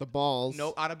the balls.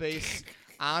 No, on a base.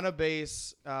 On a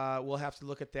base. We'll have to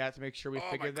look at that to make sure we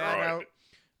figure that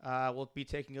out. We'll be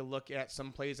taking a look at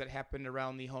some plays that happened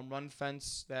around the home run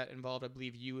fence that involved, I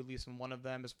believe, you at least in one of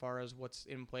them as far as what's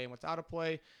in play and what's out of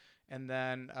play. And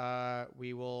then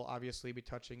we will obviously be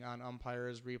touching on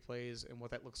umpires, replays, and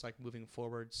what that looks like moving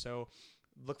forward. So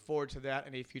look forward to that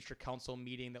in a future council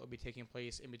meeting that will be taking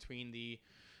place in between the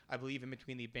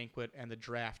banquet and the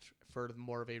draft for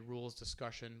more of a rules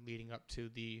discussion leading up to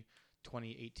the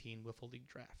 2018 Wiffle League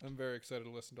draft. I'm very excited to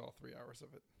listen to all 3 hours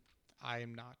of it. I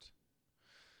am not.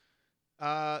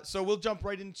 So we'll jump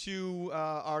right into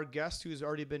our guest who's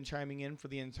already been chiming in for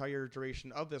the entire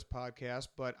duration of this podcast,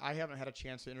 but I haven't had a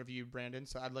chance to interview Brandon,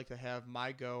 so I'd like to have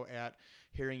my go at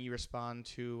hearing you respond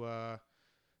to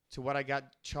what I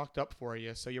got chalked up for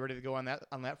you. So you ready to go on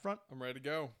that front? I'm ready to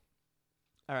go.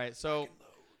 All right, so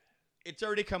it's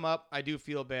already come up. I do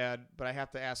feel bad, but I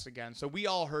have to ask again. So we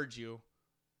all heard you,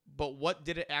 but what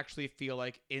did it actually feel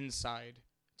like inside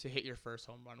to hit your first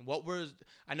home run? What was?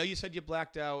 I know you said you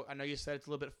blacked out. I know you said it's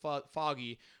a little bit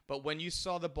foggy. But when you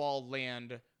saw the ball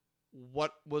land,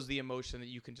 what was the emotion that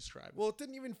you can describe? Well, it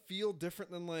didn't even feel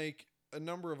different than like a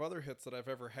number of other hits that I've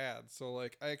ever had. So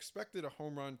like I expected a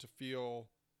home run to feel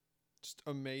just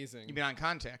amazing. You mean on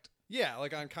contact? Yeah,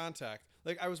 like on contact.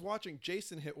 Like I was watching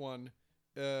Jason hit one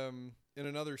in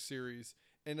another series,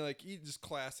 and like he just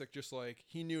classic, just like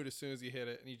he knew it as soon as he hit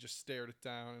it, and he just stared it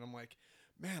down. And I'm like,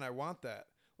 man, I want that.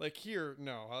 Like here,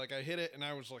 no. Like I hit it, and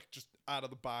I was like just out of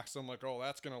the box. I'm like, oh,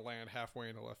 that's gonna land halfway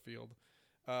into left field.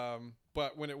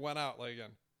 But when it went out, like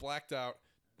again, blacked out,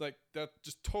 like that,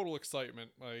 just total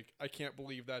excitement. Like I can't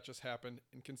believe that just happened.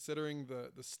 And considering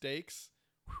the stakes,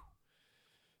 whew,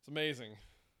 it's amazing.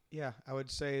 Yeah, I would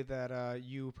say that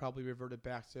you probably reverted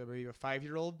back to maybe a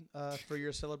 5-year-old for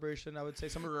your celebration. I would say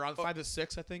somewhere around 5 to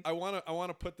 6, I think. I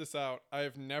wanna put this out. I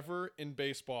have never in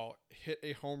baseball hit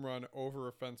a home run over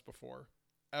a fence before,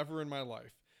 ever in my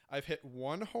life. I've hit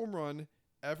one home run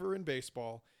ever in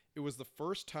baseball. It was the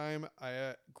first time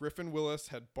Griffin Willis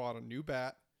had bought a new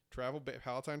bat,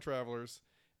 Palatine Travelers.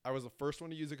 I was the first one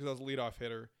to use it because I was a leadoff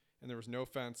hitter, and there was no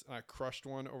fence, and I crushed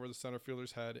one over the center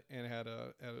fielder's head and had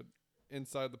a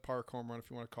inside the park home run, if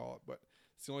you want to call it. But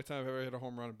it's the only time I've ever hit a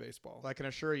home run in baseball. Well, I can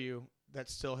assure you that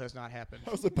still has not happened.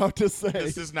 I was about to say.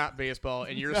 This is not baseball,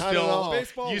 and you're Not at all.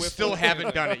 Baseball, you Wiffle. still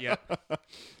haven't done it yet.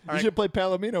 You should play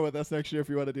Palomino with us next year if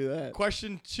you want to do that.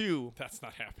 Question 2. That's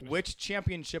not happening. Which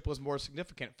championship was more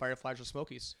significant, Fireflies or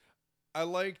Smokies? I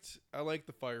liked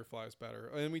the Fireflies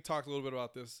better. And we talked a little bit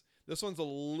about this. This one's a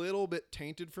little bit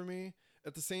tainted for me.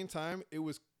 At the same time, it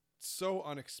was so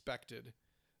unexpected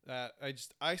that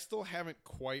I still haven't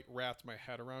quite wrapped my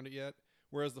head around it yet.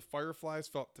 Whereas the Fireflies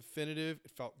felt definitive.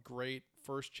 It felt great.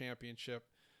 First championship.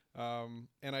 And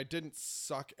I didn't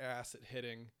suck ass at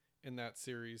hitting in that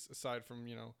series, aside from,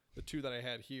 the 2 that I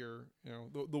had here,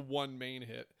 the one main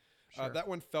hit. Sure. That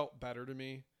one felt better to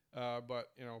me.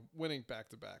 But, winning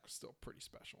back-to-back was still pretty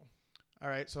special. All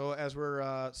right, so as we're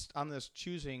on this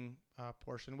choosing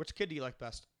portion, which kid do you like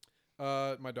best?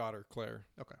 My daughter, Claire.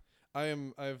 Okay.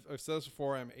 I've said this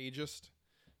before, I'm ageist.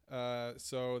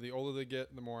 So the older they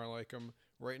get, the more I like them.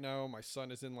 Right now, my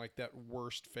son is in like that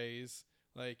worst phase.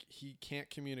 Like he can't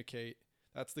communicate.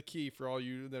 That's the key for all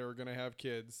you that are going to have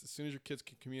kids. As soon as your kids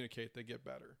can communicate, they get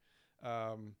better.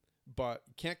 But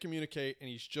can't communicate, and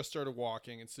he's just started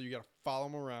walking, and so you got to follow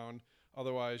him around.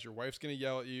 Otherwise, your wife's going to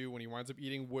yell at you when he winds up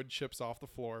eating wood chips off the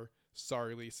floor.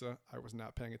 Sorry, Lisa, I was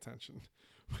not paying attention.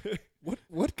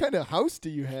 What kind of house do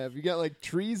you have? You got like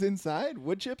trees inside,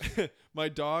 wood chips? My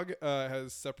dog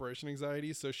has separation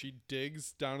anxiety, so she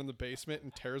digs down in the basement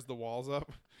and tears the walls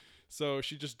up. So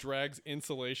she just drags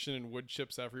insulation and wood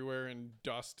chips everywhere and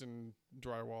dust and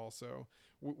drywall. So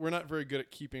we're not very good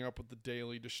at keeping up with the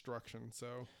daily destruction.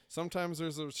 So sometimes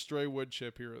there's a stray wood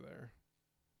chip here or there.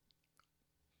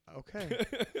 Okay.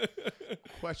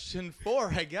 Question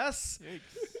 4, I guess.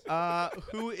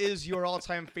 Who is your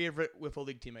all-time favorite Wiffle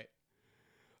League teammate?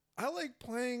 I like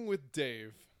playing with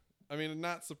Dave. I mean,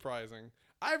 not surprising.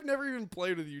 I've never even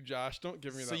played with you, Josh. Don't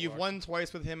give me that. So you've look. won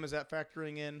twice with him. Is that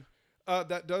factoring in?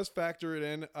 That does factor it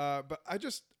in. But I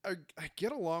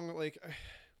get along like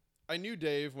I knew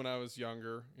Dave when I was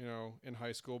younger, in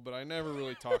high school, but I never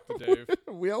really talked to Dave.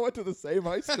 We all went to the same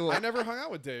high school. I never hung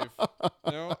out with Dave.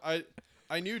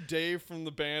 I knew Dave from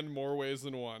the band More Ways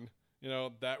Than One.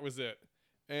 That was it.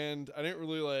 And I didn't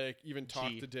really even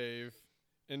talk to Dave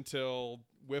until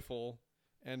Wiffle.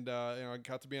 And I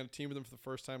got to be on a team with him for the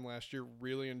first time last year.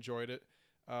 Really enjoyed it.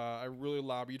 I really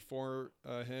lobbied for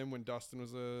him when Dustin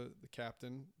was the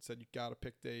captain. Said, you got to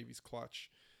pick Dave. He's clutch.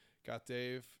 Got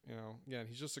Dave. Again,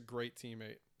 he's just a great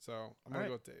teammate. So I'm going to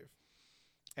go with Dave.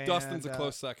 And, Dustin's a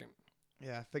close second.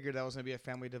 Yeah, I figured that was going to be a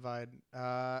family divide.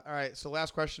 All right, so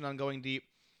last question on Going Deep.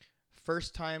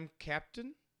 First-time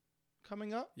captain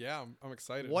coming up? Yeah, I'm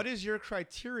excited. What is your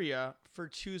criteria for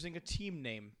choosing a team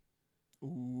name?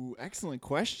 Ooh, excellent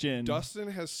question. Dustin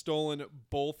has stolen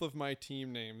both of my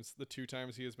team names the 2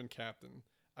 times he has been captain.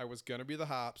 I was going to be the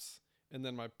Hops, and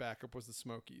then my backup was the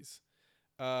Smokies.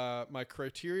 My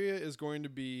criteria is going to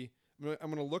be,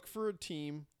 I'm going to look for a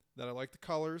team that I like the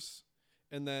colors,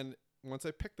 and then once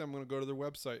I pick them, I'm going to go to their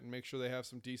website and make sure they have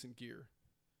some decent gear.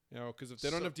 Because if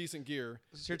they don't have decent gear...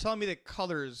 So you're telling me that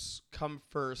colors come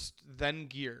first, then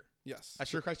gear. Yes.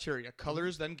 That's your criteria.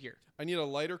 Colors, then gear. I need a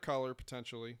lighter color,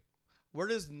 potentially. Where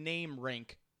does name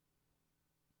rank?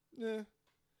 Yeah.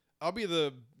 I'll be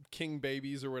the King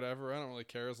Babies or whatever. I don't really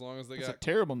care as long as they It's got a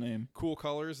terrible name. cool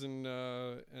colors and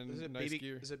Is it nice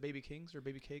gear. Is it Baby Kings or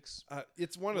Baby Cakes?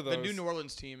 It's one of those. The New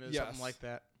Orleans team is something like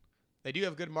that. They do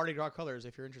have good Mardi Gras colors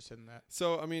if you're interested in that.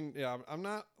 So, I mean, yeah, I'm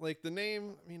not, like, the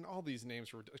name, I mean, all these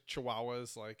names were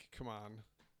Chihuahuas, like, come on.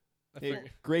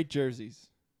 Great jerseys.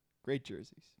 Great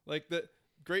jerseys. Like, the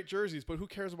great jerseys, but who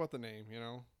cares about the name, you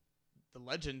know? The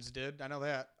Legends did. I know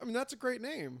that. I mean, that's a great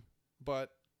name, but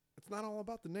it's not all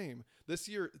about the name. This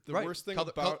year, the Right. worst thing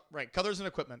about... Right, colors and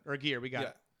equipment, or gear, we got Yeah.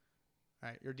 it. All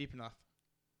right, you're deep enough.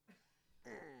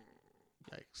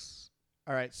 Yikes.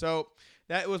 All right, so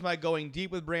that was my going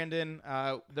deep with Brandon.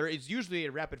 There is usually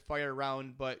a rapid fire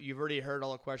round, but you've already heard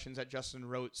all the questions that Justin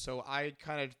wrote, so I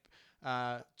kind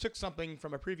of took something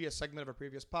from a previous segment of a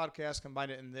previous podcast,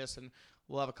 combined it in this, and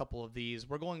we'll have a couple of these.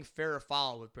 We're going fair or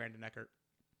foul with Brandon Eckardt.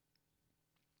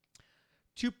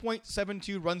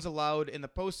 2.72 runs allowed in the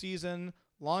postseason.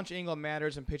 Launch angle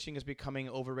matters, and pitching is becoming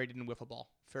overrated in wiffle ball.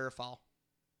 Fair or foul?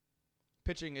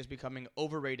 Pitching is becoming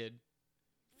overrated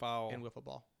Foul. in wiffle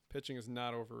ball. Pitching is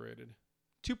not overrated.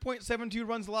 2.72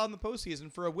 runs allowed in the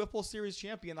postseason for a Wiffle Series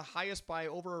champion, the highest by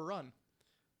over a run.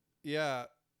 Yeah,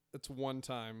 it's one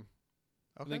time.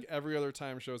 Okay. I think every other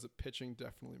time shows that pitching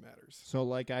definitely matters. So,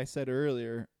 like I said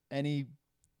earlier, any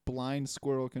blind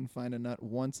squirrel can find a nut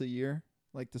once a year,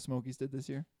 like the Smokies did this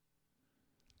year.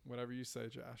 Whatever you say,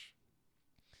 Josh.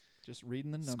 Just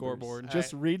reading the numbers. Scoreboard.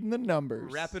 Just reading the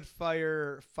numbers. Rapid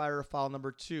fire or foul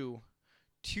number 2.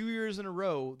 2 years in a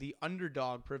row, the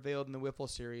underdog prevailed in the Wiffle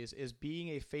Series. Is being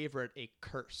a favorite a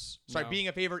curse? Sorry, No. being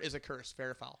a favorite is a curse. Fair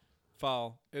or foul?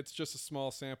 Foul. It's just a small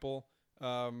sample.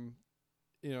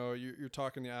 You know, you're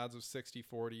talking the odds of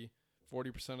 60-40.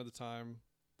 40% of the time,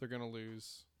 they're going to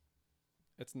lose.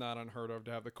 It's not unheard of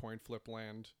to have the coin flip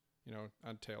land, you know,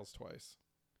 on tails twice.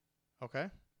 Okay.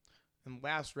 And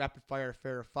last, rapid fire,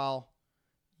 fair or foul.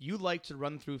 You like to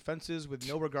run through fences with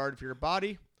no regard for your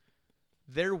body.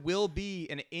 There will be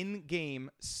an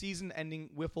in-game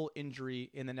season-ending wiffle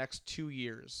injury in the next 2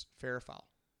 years. Fair or foul?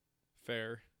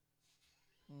 Fair.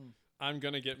 I'm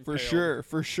going to get For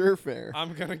impaled. sure fair.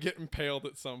 I'm going to get impaled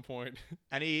at some point.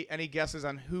 Any guesses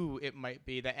on who it might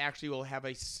be that actually will have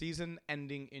a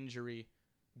season-ending injury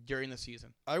during the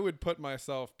season? I would put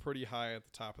myself pretty high at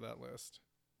the top of that list.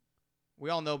 We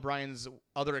all know Brian's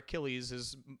other Achilles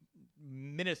is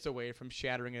minutes away from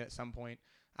shattering it at some point.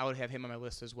 I would have him on my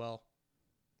list as well.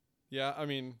 Yeah, I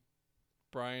mean,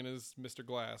 Brian is Mr.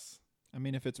 Glass. I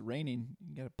mean, if it's raining,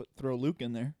 you got to throw Luke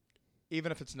in there.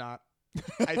 Even if it's not.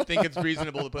 I think it's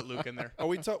reasonable to put Luke in there.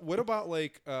 Oh, what about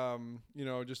like, you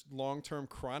know, just long-term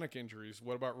chronic injuries?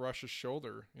 What about Rush's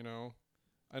shoulder? You know,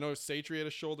 I know Satry had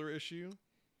a shoulder issue.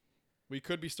 We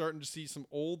could be starting to see some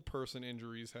old person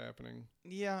injuries happening.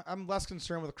 Yeah, I'm less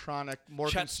concerned with chronic, more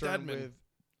Chet concerned Steadman. with...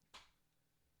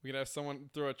 We could have someone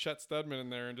throw a Chet Steadman in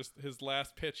there and just his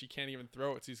last pitch, he can't even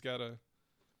throw it, so he's got to...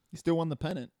 He still won the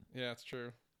pennant. Yeah, it's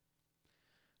true.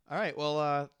 All right,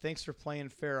 well, thanks for playing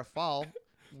fair or foul.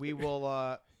 We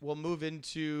will we'll move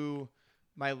into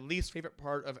my least favorite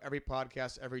part of every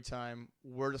podcast every time,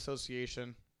 word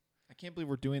association. I can't believe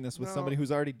we're doing this with No, somebody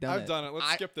who's already done it. I've done it.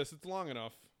 Let's skip this. It's long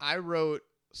enough. I wrote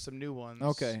some new ones.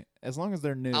 Okay, as long as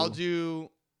they're new. I'll do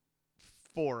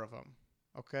 4 of them,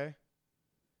 okay?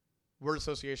 Word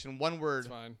association, one word, It's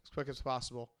fine. as quick as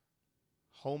possible.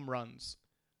 Home runs.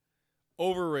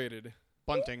 Overrated.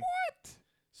 Bunting.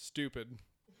 Stupid.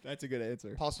 That's a good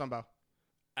answer. Paul Stumbaugh.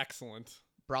 Excellent.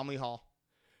 Bromley Hall.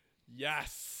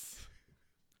 Yes.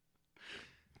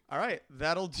 All right,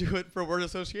 that'll do it for word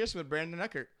association with Brandon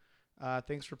Eckardt.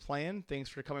 Thanks for playing. Thanks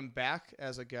for coming back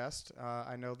as a guest.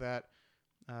 I know that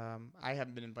I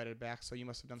haven't been invited back, so you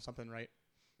must have done something right.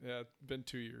 Yeah, it's been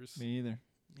 2 years. Me either.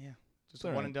 Yeah, just It's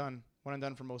all one right. and done. One and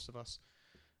done for most of us.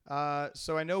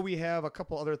 So I know we have a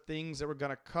couple other things that we're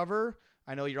going to cover.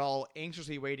 I know you're all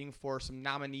anxiously waiting for some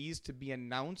nominees to be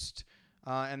announced,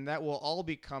 and that will all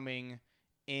be coming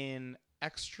in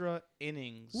extra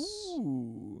innings.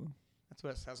 Ooh. That's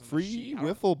what it says on the Free sheet. I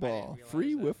don't- wiffle I didn't ball. realize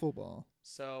Free that. wiffle ball.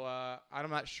 So I'm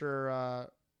not sure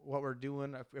what we're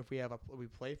doing. If we have we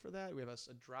play for that, we have a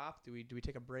drop. Do we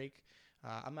take a break?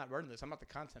 I'm not running this. I'm not the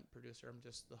content producer. I'm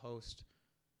just the host.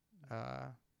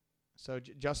 So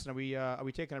Justin, are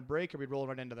we taking a break? Or are we rolling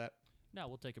right into that? No,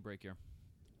 we'll take a break here.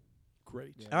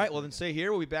 Great. All right. Well, then stay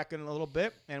here. We'll be back in a little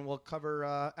bit, and we'll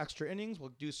cover extra innings.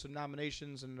 We'll do some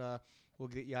nominations, and we'll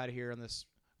get you out of here on this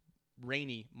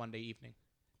rainy Monday evening.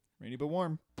 Rainy but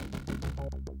warm.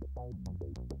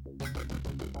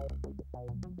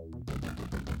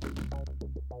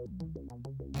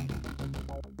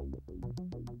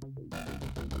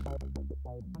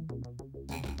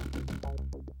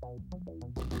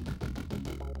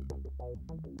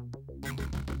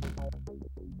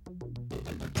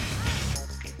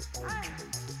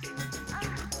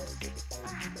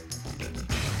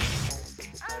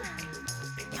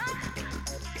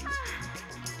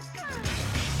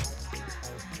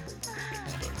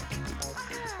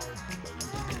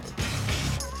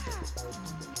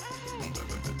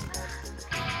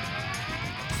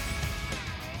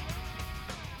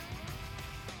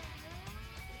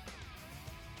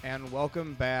 And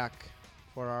welcome back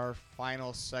for our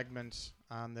final segment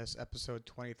on this episode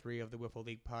 23 of the Wiffle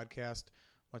League podcast.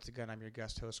 Once again, I'm your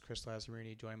guest host, Chris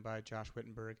Lazzarini, joined by Josh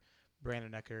Wittenberg,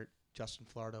 Brandon Eckardt, Justin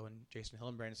Flardo, and Jason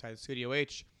Hillenbrand inside Studio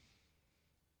H.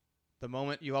 The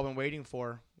moment you've all been waiting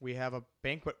for. We have a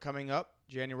banquet coming up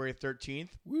January 13th,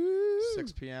 Woo!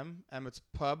 6 p.m. Emmett's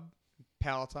Pub,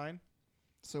 Palatine.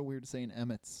 So weird saying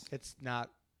Emmett's. It's not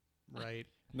right.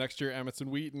 Next year, Emmets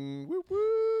and Wheaton. Whoop, whoop.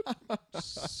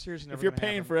 Seriously, never If you're gonna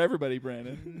paying happen. for everybody,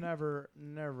 Brandon. Never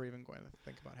even going to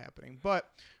think about happening. But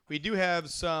we do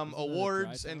have some Isn't that a dry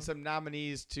awards town? and some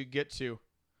nominees to get to.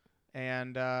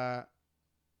 And I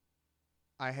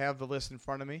have the list in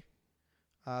front of me.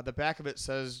 The back of it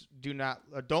says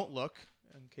don't look,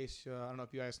 in case, I don't know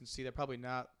if you guys can see that. Probably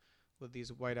not with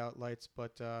these whiteout lights,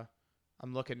 but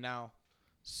I'm looking now.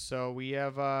 So we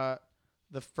have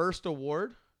the first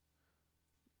award.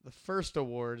 The first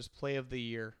award is Play of the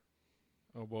Year.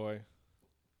 Oh, boy.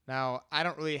 Now, I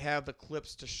don't really have the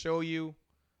clips to show you.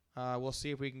 We'll see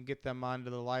if we can get them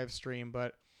onto the live stream,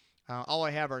 but all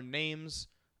I have are names.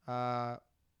 I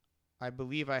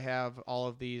believe I have all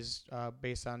of these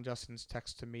based on Justin's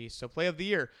text to me. So, Play of the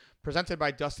Year, presented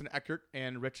by Dustin Eckardt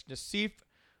and Rich Nassif.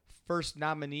 First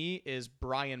nominee is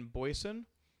Brian Boyson.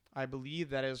 I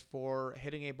believe that is for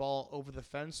hitting a ball over the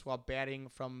fence while batting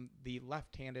from the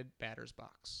left-handed batter's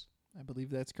box. I believe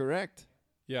that's correct.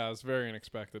 Yeah, it's very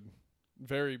unexpected.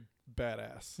 Very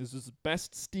badass. This is the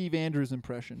best Steve Andrews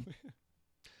impression.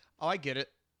 Oh, I get it.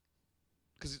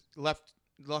 Because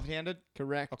left-handed?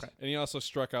 Correct. Okay. And he also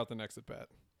struck out the next at bat.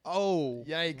 Oh.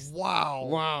 Yikes. Wow.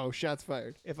 Wow, shots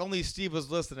fired. If only Steve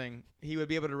was listening, he would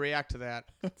be able to react to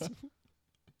that.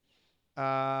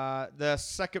 The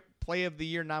second Play of the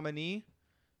Year nominee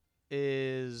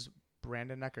is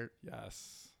Brandon Eckardt.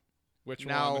 Yes. Which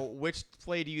Now, one? which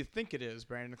play do you think it is,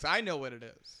 Brandon? Because I know what it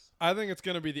is. I think it's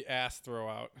going to be the ass throw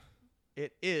out.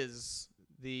 It is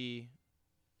the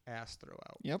ass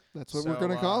throwout. Yep, that's what So, we're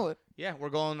going to call it. Yeah, we're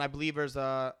going. I believe there's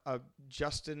a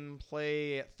Justin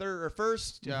play at third or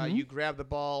first. Mhm. You grab the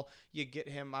ball, you get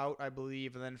him out, I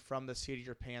believe, and then from the seat of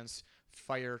your pants,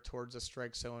 fire towards the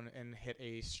strike zone and hit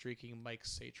a streaking Mike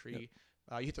Satry.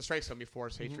 You hit the strike zone before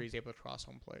Satry is able to cross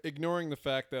home plate. Ignoring the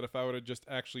fact that if I would have just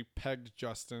actually pegged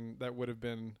Justin, that would have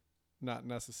been not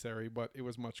necessary, but it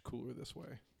was much cooler this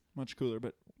way. Much cooler,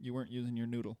 but you weren't using your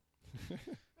noodle.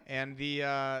 And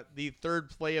the third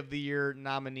Play of the Year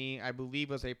nominee, I believe,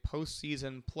 was a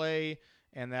postseason play,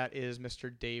 and that is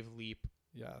Mr. Dave Leap.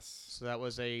 Yes. So that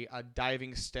was a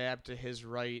diving stab to his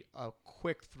right, a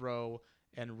quick throw,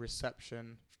 and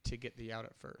reception to get the out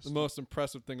at first. The most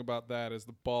impressive thing about that is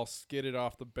the ball skidded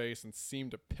off the base and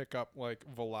seemed to pick up like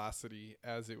velocity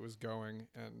as it was going,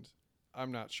 and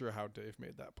I'm not sure how Dave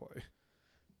made that play.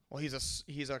 Well, he's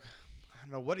a I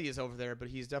don't know what he is over there, but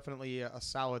he's definitely a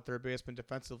solid third baseman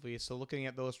defensively. So looking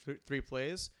at those three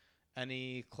plays,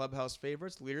 any clubhouse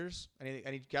favorites, leaders,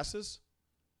 any guesses?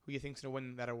 Who you think's going to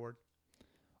win that award?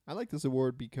 I like this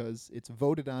award because it's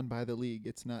voted on by the league.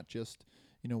 It's not just,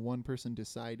 one person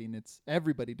deciding. It's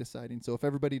everybody deciding. So if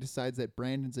everybody decides that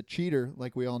Brandon's a cheater,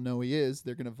 like we all know he is,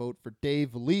 they're going to vote for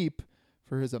Dave Leap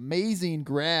for his amazing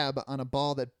grab on a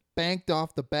ball that banked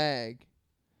off the bag.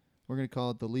 We're going to call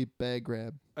it the Leap bag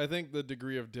grab. I think the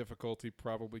degree of difficulty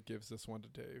probably gives this one to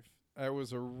Dave. It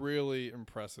was a really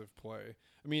impressive play.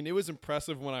 I mean, it was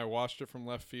impressive when I watched it from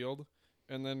left field,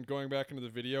 and then going back into the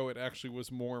video, it actually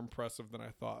was more impressive than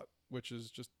I thought, which is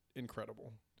just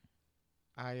incredible.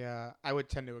 I would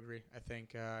tend to agree. I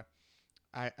think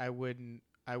I wouldn't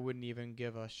even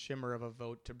give a shimmer of a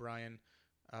vote to Brian,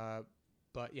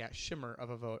 but yeah, shimmer of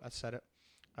a vote. I said it.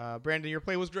 Brandon, your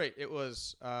play was great. It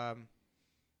was.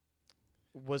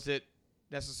 Was it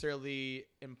necessarily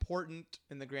important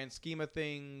in the grand scheme of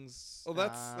things? Well,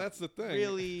 that's the thing.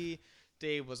 Really,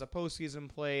 Dave was a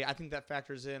postseason play. I think that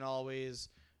factors in always.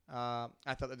 I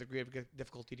thought the degree of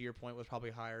difficulty, to your point, was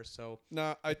probably higher. So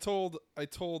Now, I told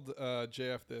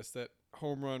JF this, that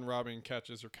home run robbing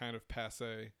catches are kind of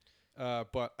passe.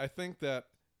 But I think that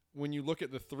when you look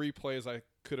at the three plays I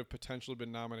could have potentially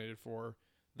been nominated for,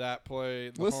 that play.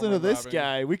 The Listen home to run this robbing,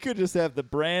 guy. We could just have the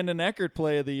Brandon Eckardt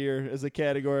play of the year as a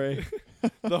category.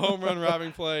 the home run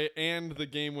robbing play, and the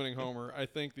game-winning homer. I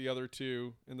think the other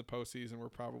two in the postseason were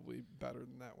probably better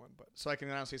than that one. But I can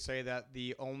honestly say that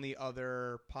the only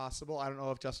other possible, I don't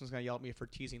know if Justin's going to yell at me for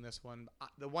teasing this one.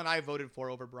 The one I voted for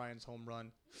over Brian's home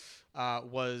run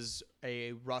was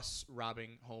a Russ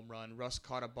robbing home run. Russ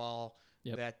caught a ball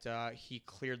that he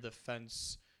cleared the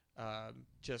fence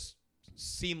just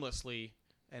seamlessly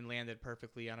and landed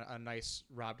perfectly on a nice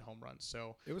robbed home run.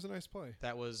 So it was a nice play.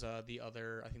 that was the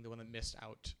other, I think, the one that missed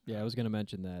out. Yeah, I was going to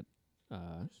mention that.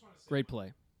 Great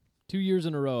play. 2 years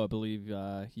in a row, I believe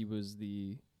he was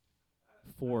the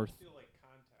fourth.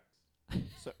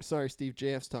 Sorry, Steve.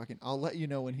 JF's talking. I'll let you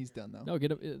know when he's done, though. No,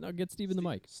 get Steve in the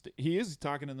mic. He is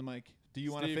talking in the mic. Do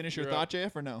you want to Steve, finish your you're thought,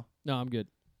 JF, or no? No, I'm good.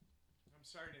 I'm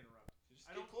sorry to interrupt.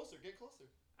 Get closer. Get closer.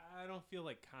 I don't feel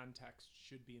like context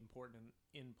should be important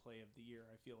in play of the year.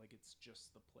 I feel like it's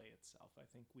just the play itself. I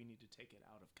think we need to take it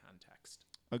out of context.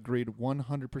 Agreed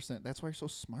 100%. That's why you're so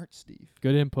smart, Steve.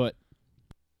 Good input.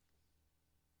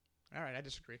 All right, I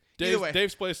disagree. Either way.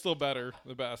 Dave's play is still better,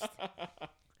 the best.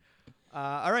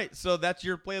 All right, so that's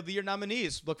your Play of the Year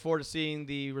nominees. Look forward to seeing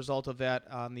the result of that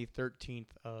on the 13th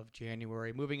of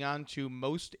January. Moving on to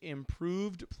Most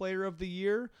Improved Player of the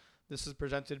Year. This is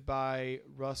presented by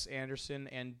Russ Anderson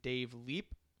and Dave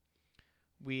Leap.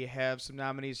 We have some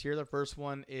nominees here. The first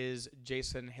one is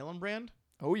Jason Hillenbrand.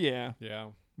 Oh, yeah. Yeah.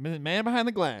 Man behind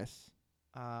the glass.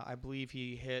 I believe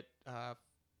he hit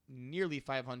nearly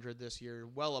 500 this year,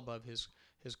 well above his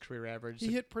career average.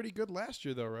 He hit pretty good last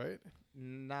year, though, right?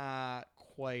 Not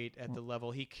quite at the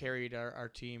level. He carried our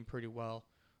team pretty well.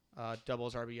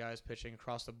 Doubles, RBIs, pitching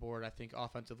across the board. I think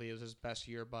offensively it was his best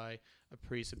year by a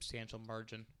pretty substantial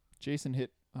margin. Jason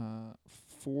hit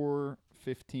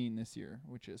 415 this year,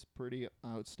 which is pretty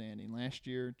outstanding. Last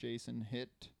year, Jason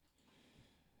hit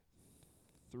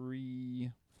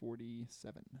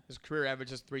 347. His career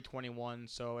average is 321,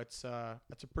 so that's a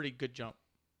pretty good jump.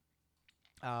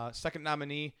 Second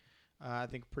nominee, I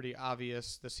think pretty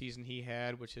obvious the season he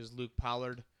had, which is Luke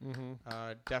Pollard.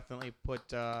 Mm-hmm. Definitely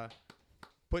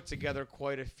put together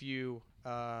quite a few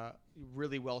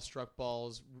really well struck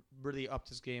balls. Really upped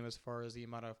his game as far as the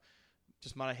amount of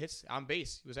hits on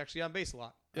base. He was actually on base a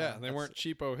lot. Yeah, they weren't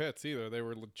cheapo hits either. They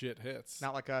were legit hits.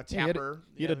 Not like a tapper.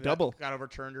 He had a double. Got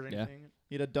overturned or anything.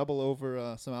 He had a double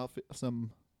over some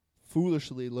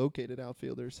foolishly located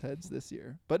outfielders' heads this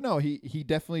year. But no, he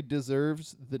definitely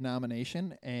deserves the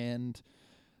nomination, and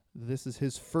this is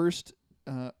his first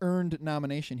earned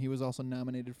nomination. He was also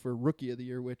nominated for Rookie of the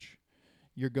Year, which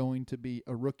you're going to be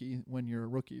a rookie. When you're a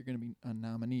rookie, you're going to be a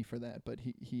nominee for that. But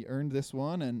he earned this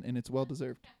one, and it's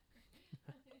well-deserved.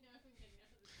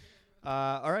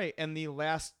 All right, and the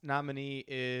last nominee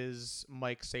is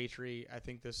Mike Satry. I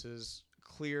think this is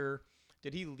clear.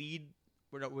 Did he lead?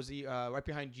 Was he right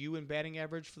behind you in batting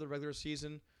average for the regular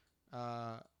season?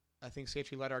 I think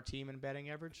Satry led our team in batting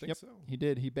average. I think so. He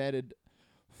did. He batted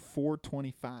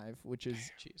 .425, which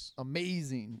is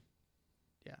amazing.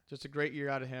 Yeah, just a great year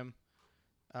out of him.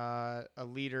 A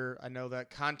leader. I know that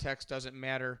context doesn't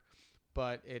matter,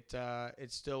 but it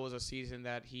still was a season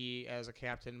that he, as a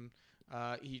captain,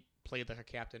 he played like a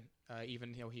captain,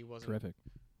 even though he wasn't terrific.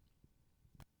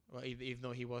 Well, even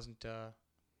though he wasn't,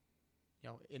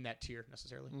 in that tier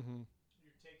necessarily. Mm-hmm.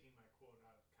 You're taking my quote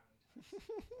out of context.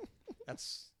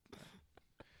 That's.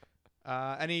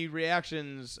 Any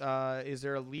reactions? Is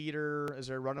there a leader? Is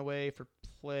there a runaway for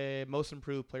most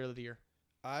improved player of the year?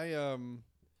 I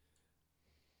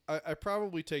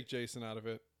probably take Jason out of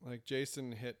it. Like,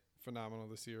 Jason hit phenomenal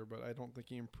this year, but I don't think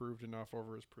he improved enough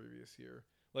over his previous year.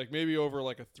 Like, maybe over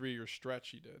like a 3-year stretch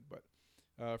he did, but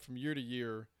from year to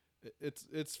year,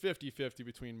 it's 50-50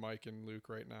 between Mike and Luke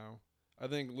right now. I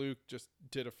think Luke just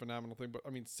did a phenomenal thing, but I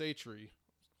mean, Satry,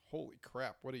 holy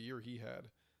crap, what a year he had.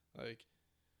 Like,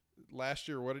 last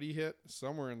year, what did he hit?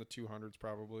 Somewhere in the 200s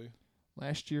probably.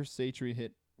 Last year, Satry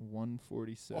hit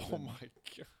 147. Oh my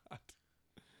God.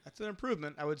 That's an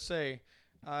improvement, I would say.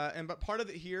 But part of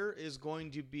it here is going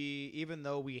to be, even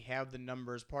though we have the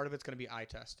numbers, part of it's going to be eye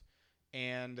test.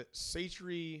 And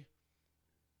Satry,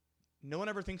 no one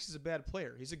ever thinks he's a bad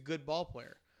player. He's a good ball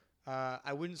player.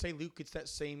 I wouldn't say Luke gets that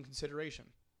same consideration.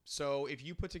 So if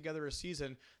you put together a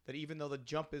season that even though the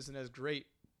jump isn't as great,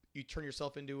 you turn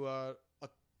yourself into a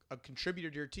contributor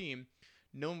to your team,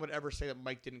 no one would ever say that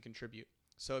Mike didn't contribute.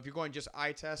 So if you're going just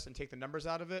eye test and take the numbers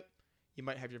out of it, you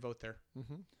might have your vote there.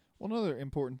 Mm-hmm. Well, another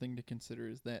important thing to consider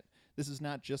is that this is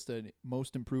not just a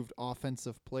most improved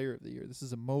offensive player of the year. This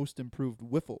is a most improved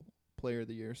Wiffle player of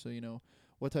the year. So,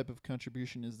 what type of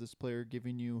contribution is this player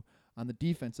giving you on the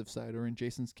defensive side, or in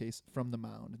Jason's case, from the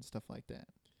mound and stuff like that?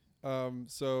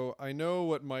 So I know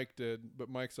what Mike did, but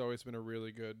Mike's always been a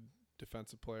really good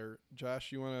defensive player.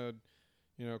 Josh, you want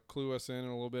to, clue us in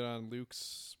a little bit on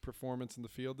Luke's performance in the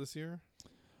field this year?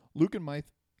 Luke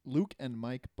and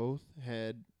Mike both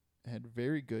had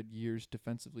very good years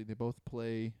defensively. They both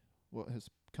play what has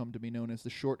come to be known as the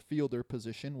short fielder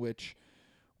position, which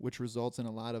results in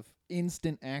a lot of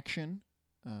instant action,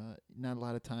 not a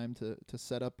lot of time to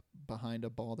set up behind a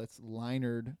ball that's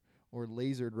linered or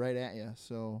lasered right at you.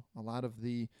 So a lot of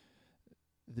the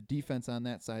the defense on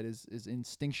that side is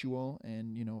instinctual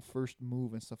and, first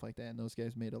move and stuff like that. And those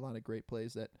guys made a lot of great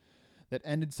plays that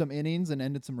ended some innings and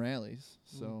ended some rallies.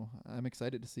 So I'm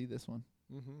excited to see this one.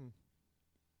 Mm-hmm.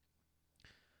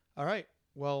 All right.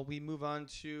 Well, we move on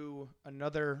to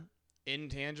another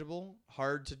intangible,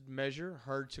 hard to measure,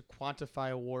 hard to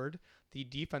quantify award, the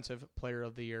Defensive Player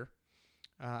of the Year.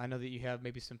 I know that you have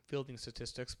maybe some fielding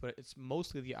statistics, but it's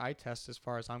mostly the eye test as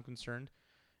far as I'm concerned.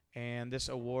 And this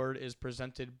award is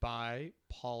presented by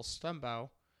Paul Stembow,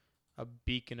 a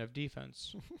beacon of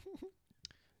defense.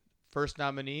 First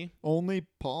nominee. Only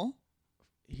Paul?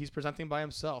 He's presenting by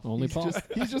himself. Only Paul.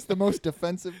 He's just the most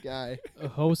defensive guy.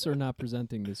 Hosts are not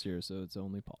presenting this year, so it's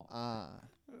only Paul.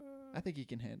 I think he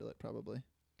can handle it probably.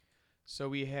 So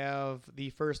we have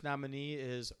the first nominee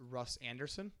is Russ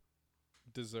Anderson.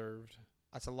 Deserved.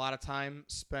 That's a lot of time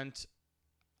spent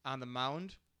on the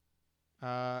mound.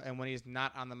 And when he's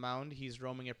not on the mound, he's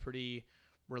roaming a pretty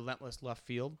relentless left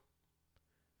field.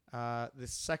 The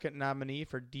second nominee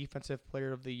for Defensive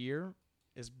Player of the Year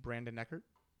is Brandon Eckardt.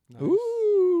 Nice.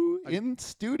 Ooh, in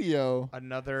studio.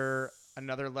 Another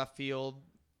left field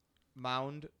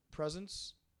mound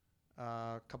presence.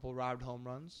 A couple robbed home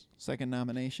runs. Second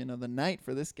nomination of the night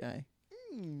for this guy.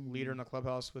 Leader in the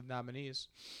clubhouse with nominees.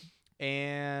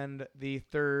 And the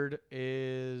third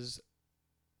is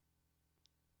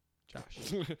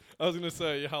Josh. I was gonna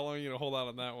say, how long are you gonna hold out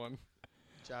on that one?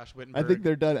 Josh Wittenberg. I think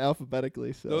they're done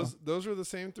alphabetically. So Those were the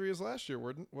same three as last year,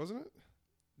 wasn't it?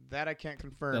 That I can't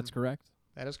confirm. That's correct.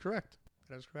 That is correct.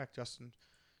 Justin,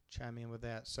 chime in with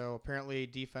that. So apparently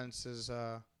defense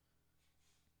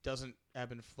doesn't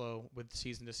ebb and flow with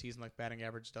season to season like batting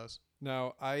average does.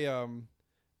 Now,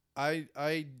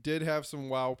 I did have some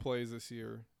wow plays this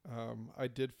year. I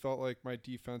did felt like my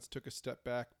defense took a step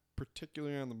back,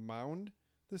 particularly on the mound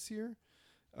this year.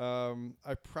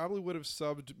 I probably would have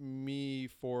subbed me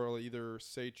for either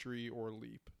Satry or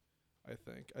Leap.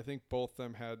 I think both of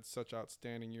them had such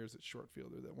outstanding years at short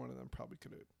fielder that one of them probably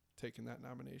could have taken that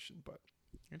nomination. But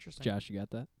interesting. Josh, you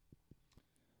got that?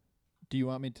 do you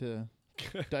want me to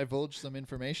divulge some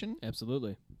information?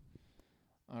 Absolutely.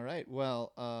 All right.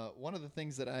 Well, one of the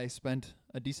things that I spent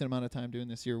a decent amount of time doing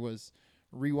this year was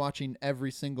rewatching every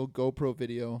single GoPro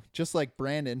video, just like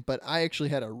Brandon, but I actually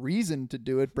had a reason to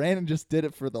do it. Brandon just did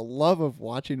it for the love of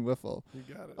watching Wiffle.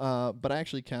 You got it. But I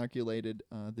actually calculated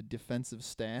the defensive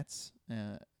stats,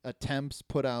 attempts,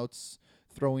 putouts,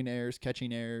 throwing errors,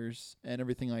 catching errors, and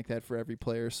everything like that for every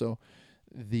player. So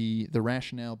the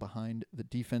rationale behind the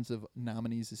defensive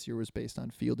nominees this year was based on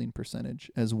fielding percentage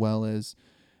as well as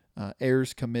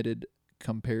errors committed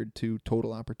compared to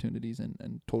total opportunities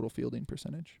and total fielding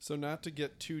percentage. So not to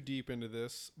get too deep into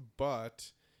this,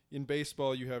 but in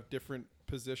baseball you have different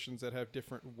positions that have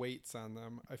different weights on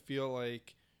them. I feel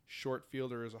like short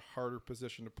fielder is a harder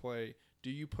position to play. Do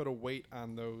you put a weight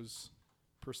on those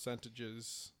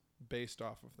percentages based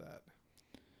off of that?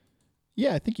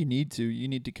 Yeah, I think you need to. You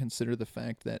need to consider the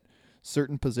fact that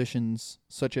certain positions,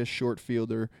 such as short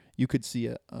fielder, you could see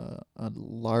a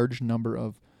large number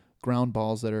of ground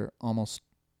balls that are almost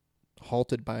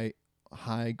halted by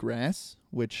high grass,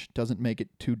 which doesn't make it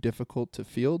too difficult to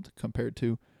field compared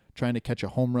to trying to catch a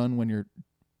home run when you're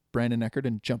Brandon Eckardt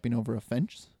and jumping over a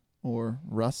fence, or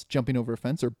Russ jumping over a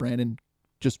fence, or Brandon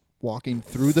just walking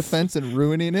through the fence and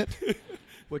ruining it.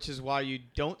 Which is why you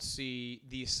don't see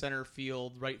the center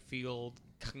field, right field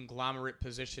conglomerate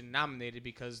position nominated,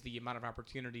 because the amount of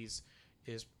opportunities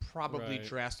is probably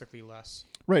drastically less.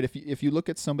 Right. If you look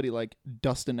at somebody like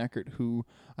Dustin Eckardt, who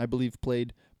I believe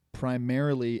played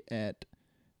primarily at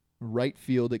right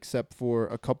field except for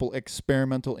a couple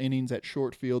experimental innings at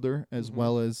short fielder, as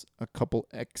well as a couple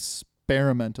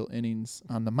experimental innings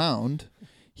on the mound,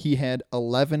 he had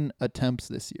 11 attempts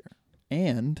this year.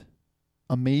 And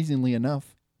amazingly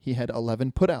enough, he had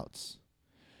 11 putouts.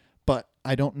 But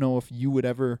I don't know if you would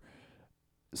ever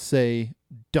say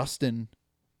Dustin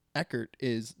Eckardt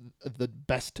is the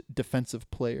best defensive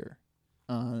player,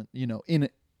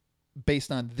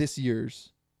 based on this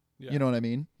year's, you know what I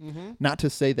mean? Mm-hmm. Not to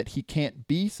say that he can't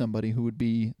be somebody who would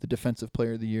be the Defensive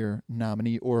Player of the Year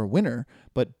nominee or a winner,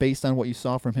 but based on what you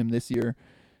saw from him this year,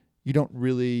 you don't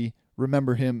really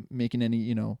remember him making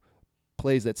any,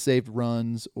 plays that saved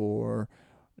runs or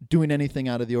doing anything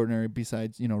out of the ordinary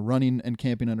besides, running and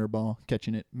camping under a ball,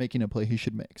 catching it, making a play he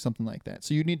should make, something like that.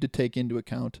 So you need to take into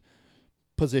account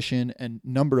position and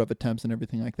number of attempts and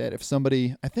everything like that. If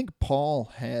somebody, I think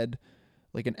Paul had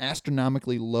like an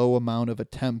astronomically low amount of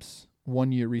attempts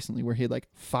one year recently where he had like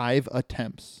 5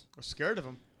 attempts. I'm scared of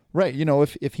him. Right.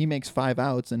 If he makes 5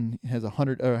 outs and has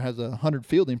 100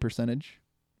 fielding percentage,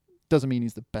 doesn't mean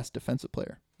he's the best defensive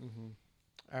player.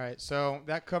 Mm-hmm. All right, so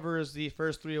that covers the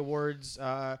first 3 awards.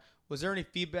 Was there any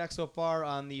feedback so far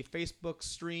on the Facebook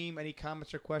stream? Any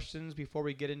comments or questions before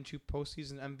we get into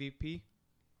postseason MVP?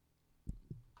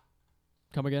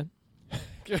 Come again?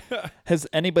 Has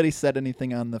anybody said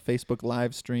anything on the Facebook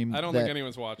live stream I don't that think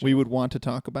anyone's watching. we would want to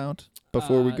talk about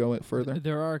before we go further?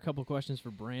 There are a couple questions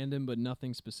for Brandon, but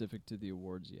nothing specific to the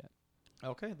awards yet.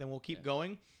 Okay, then we'll keep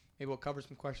going. Maybe we'll cover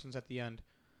some questions at the end.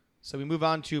 So we move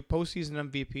on to postseason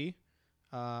MVP.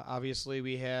 Obviously,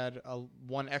 we had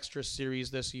one extra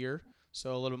series this year,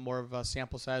 so a little bit more of a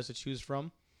sample size to choose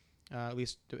from, at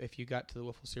least if you got to the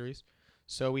Wiffle Series.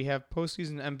 So we have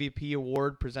postseason MVP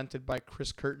award presented by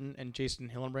Chris Curtin and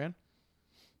Jason Hillenbrand.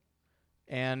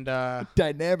 And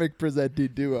Dynamic presenting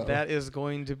duo. that is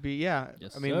going to be, yeah.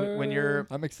 Yes, I mean, sir. when you're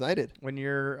I'm excited.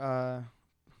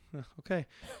 okay.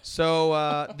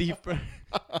 So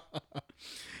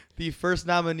the first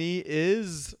nominee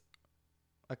is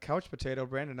a couch potato,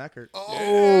 Brandon Eckardt.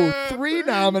 Oh, 3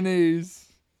 nominees.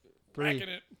 3. Racking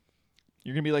it.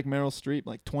 You're going to be like Meryl Streep,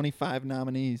 like 25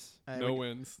 nominees. No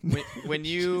wins. When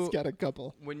you She's got a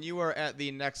couple. when you are at the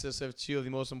nexus of 2 of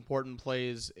the most important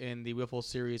plays in the Wiffle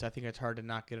Series, I think it's hard to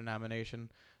not get a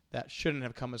nomination. That shouldn't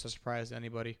have come as a surprise to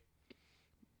anybody.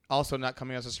 Also not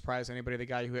coming as a surprise to anybody, the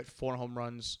guy who hit 4 home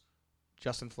runs,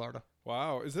 Justin Florida.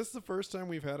 Wow. Is this the first time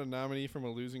we've had a nominee from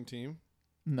a losing team?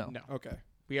 No. No. Okay.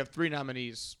 We have 3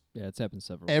 nominees. Yeah, it's happened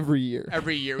several Every year.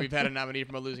 Every year we've had a nominee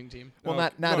from a losing team. Well, No,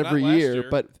 not no, every last year,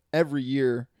 but every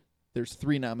year there's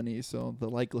 3 nominees, so the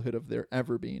likelihood of there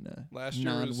ever being a Last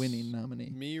year was non-winning nominee.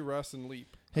 Me, Russ, and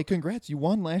Leap. Hey, congrats. You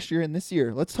won last year and this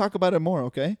year. Let's talk about it more,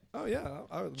 okay? Oh, yeah.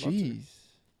 I would love to. Jeez.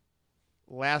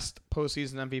 Last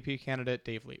postseason MVP candidate,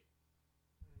 Dave Leap.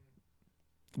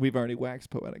 We've already waxed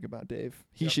poetic about Dave.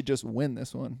 He Yep. should just win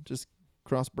this one. Just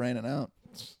cross Brandon out.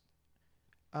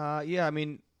 Yeah, I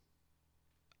mean,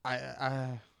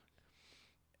 I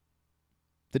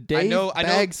The Dave I know-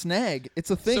 bag snag. It's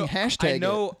a thing. So,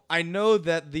 Hashtag I know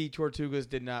that the Tortugas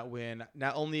did not win.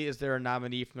 Not only is there a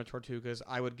nominee from the Tortugas,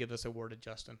 I would give this award to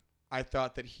Justin. I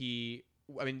thought that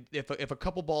if a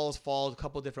couple balls fall a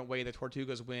couple different ways, the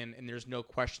Tortugas win, and there's no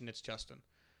question it's Justin.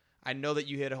 I know that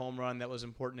you hit a home run that was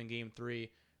important in Game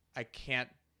 3. I can't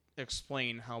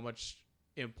explain how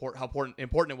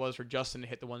important it was for Justin to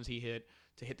hit the ones he hit,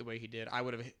 to hit the way he did.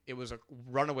 It was a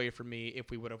runaway for me if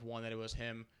we would have won that it was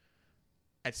him.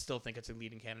 I still think it's a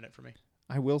leading candidate for me.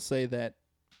 I will say that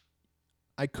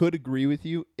I could agree with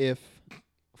you if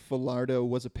Falardo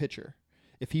was a pitcher.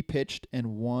 If he pitched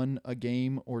and won a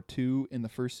game or 2 in the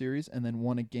first series and then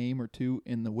won a game or 2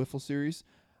 in the Wiffle Series,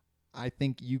 I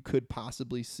think you could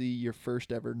possibly see your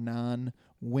first ever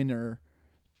non-winner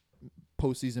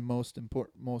postseason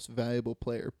most valuable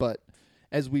player. But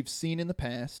as we've seen in the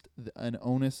past, an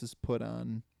onus is put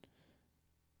on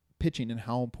pitching and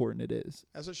how important it is.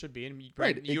 As it should be. And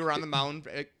Right. you were on the mound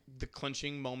at the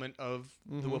clinching moment of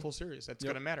the Mhm. Wiffle Series. That's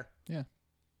Yep. going to matter. Yeah.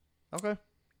 Okay.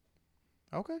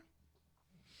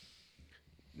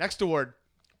 Next award,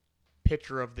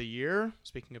 Pitcher of the Year.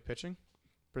 Speaking of pitching,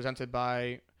 presented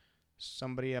by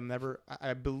somebody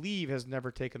I believe has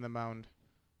never taken the mound,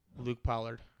 Luke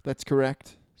Pollard. That's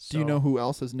correct. Do you So- know who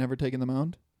else has never taken the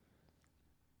mound?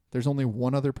 There's only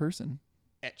one other person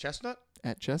At Chestnut?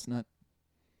 at Chestnut.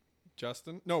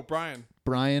 Justin? No, Brian.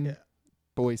 Brian Yeah.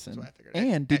 Boyson. That's what I figured.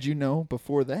 And did you know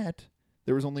before that,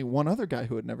 there was only one other guy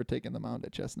who had never taken the mound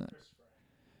at Chestnut?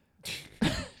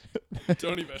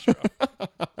 Tony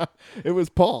Vesheroff. It was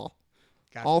Paul.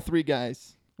 Gotcha. All 3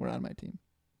 guys were on my team.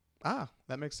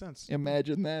 That makes sense.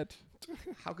 Imagine that.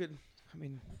 How could,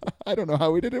 I don't know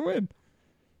how we didn't win.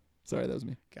 Sorry, that was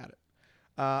me. got it.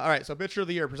 All right, so Pitcher of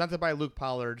the Year, presented by Luke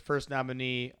Pollard. First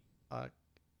nominee,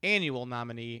 annual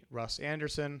nominee, Russ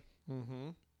Anderson. Mm-hmm.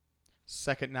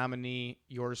 Second nominee,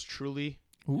 yours truly.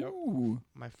 Ooh,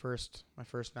 My first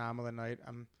nom of the night.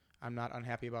 I'm not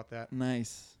unhappy about that.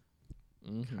 nice.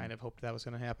 Mm-hmm. Kind of hoped that was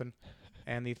going to happen.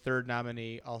 And the third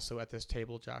nominee, also at this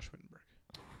table, Josh Wittenberg.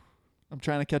 I'm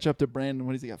trying to catch up to Brandon.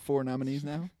 What has he got? 4 nominees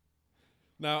now?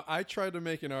 Now, I tried to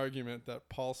make an argument that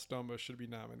Paul Stumba should be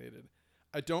nominated.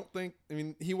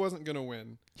 He wasn't going to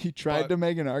win. You tried But- to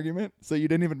make an argument, so you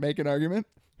didn't even make an argument?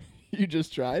 You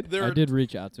just tried? There I are, did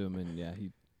reach out to him, and yeah,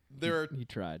 there are he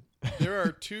tried. there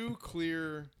are 2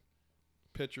 clear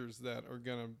pitchers that are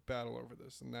going to battle over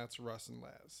this, and that's Russ and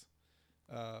Lazz.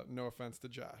 No offense to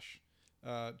Josh.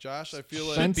 Josh, I feel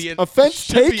like Offense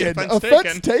should be taken. offense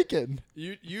Offense taken. taken.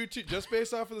 you two, just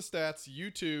based off of the stats,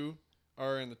 you two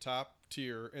are in the top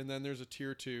tier, and then there's a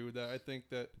tier 2 that I think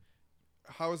that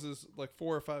houses like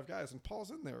 4 or 5 guys, and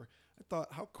Paul's in there. I thought,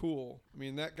 how cool. I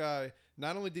mean, that guy,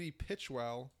 not only did he pitch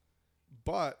well,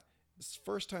 but His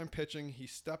first time pitching, he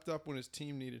stepped up when his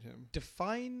team needed him.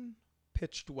 Define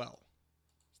pitched well.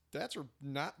 Stats are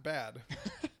not bad.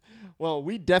 Well,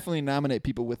 we definitely nominate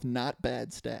people with not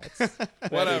bad stats.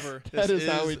 Whatever. That is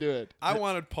how we do it. I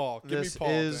wanted Paul. Give me Paul.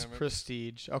 This is damn it.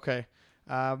 prestige. Okay.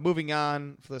 Moving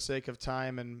on for the sake of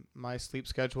time and my sleep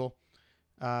schedule.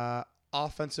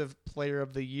 Offensive Player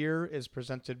of the Year is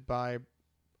presented by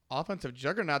offensive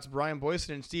juggernauts Brian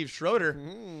Boyson and Steve Schroeder.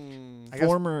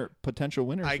 Former potential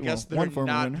winners. I guess one former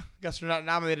not. winner. Guess they're not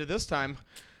nominated this time.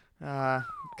 Kind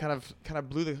of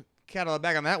blew the cat out of the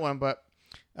bag on that one, but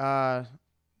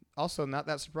also not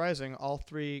that surprising. All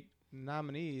three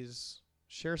nominees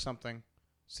share something.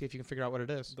 See if you can figure out what it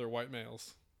is. They're white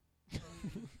males.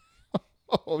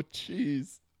 Oh,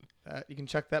 jeez. You can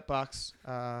check that box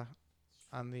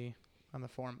on the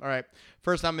form. All right.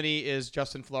 First nominee is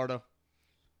Justin Florida.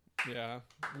 Yeah,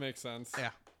 makes sense.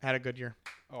 Yeah, had a good year.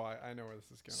 Oh, I know where this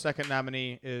is going. Second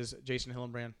nominee is Jason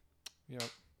Hillenbrand. Yep.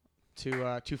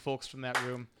 Two folks from that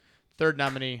room. Third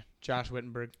nominee, Josh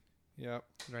Wittenberg. Yep.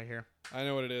 Right here. I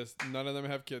know what it is. None of them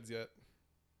have kids yet.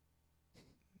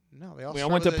 No, We all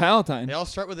went to Palatine. They all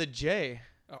start with a J.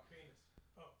 Oh.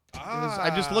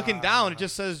 I'm just looking down. It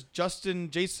just says Justin,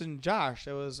 Jason, Josh.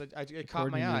 It caught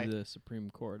my eye. According to the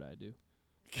Supreme Court, I do.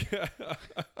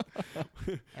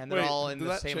 And they're all in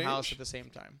the same house at the same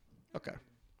time. Okay.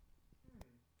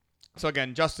 So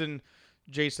again, Justin,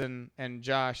 Jason, and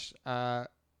Josh,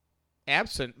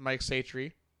 absent Mike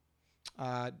Satry.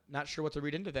 Not sure what to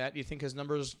read into that. Do you think his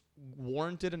numbers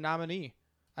warranted a nominee?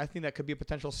 I think that could be a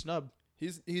potential snub.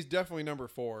 He's definitely number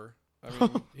 4. I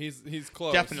mean, he's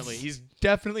close. Definitely. He's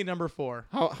definitely number 4.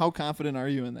 How confident are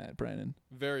you in that, Brandon?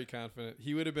 Very confident.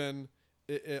 He would have been,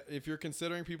 if you're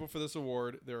considering people for this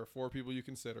award, there are 4 people you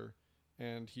consider,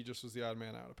 and he just was the odd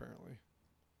man out, apparently.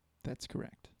 That's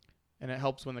correct. And it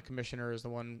helps when the commissioner is the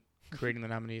one creating the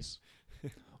nominees.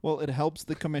 Well, it helps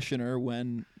the commissioner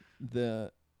when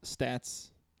the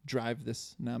stats drive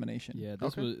this nomination. Yeah,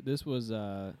 this was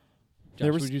Josh,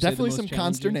 there was would you say the definitely most some challenging?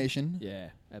 consternation.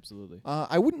 Yeah, absolutely.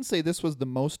 I wouldn't say this was the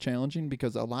most challenging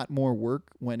because a lot more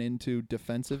work went into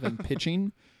defensive and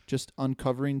pitching, just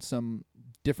uncovering some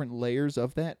different layers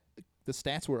of that. The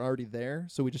stats were already there,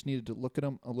 so we just needed to look at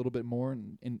them a little bit more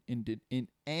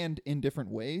in different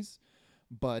ways.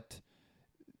 But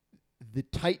the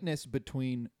tightness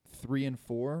between 3 and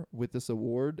 4 with this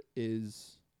award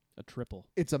is a triple.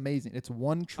 It's amazing. It's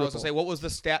one triple. I was going to say, what was the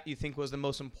stat you think was the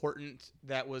most important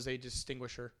that was a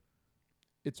distinguisher?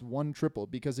 It's one triple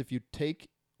because if you take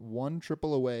one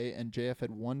triple away and JF had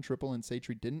one triple and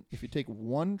Satry didn't, if you take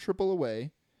one triple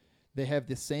away, they have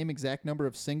the same exact number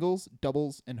of singles,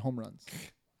 doubles, and home runs.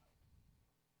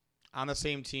 On the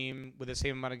same team with the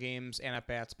same amount of games and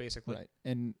at-bats, basically. Right.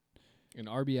 And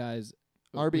RBIs.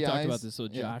 We talked about this. So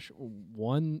Josh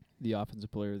won the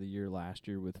Offensive Player of the Year last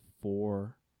year with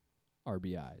 4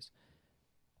 RBIs.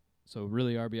 So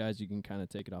really RBIs, you can kind of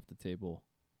take it off the table.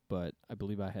 But I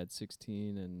believe I had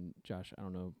 16, and Josh, I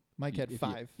don't know. Mike had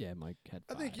 5. Yeah, Mike had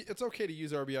 5. I think it's okay to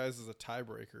use RBIs as a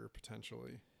tiebreaker,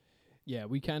 potentially. Yeah,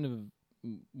 we kind of...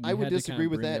 I would disagree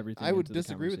with that. I would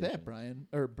disagree with that, Brandon.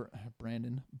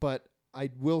 But I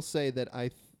will say that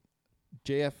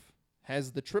JF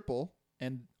has the triple,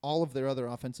 and all of their other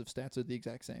offensive stats are the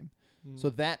exact same. So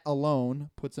that alone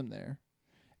puts him there.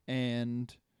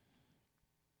 And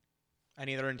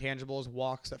any other intangibles,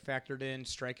 walks that factored in,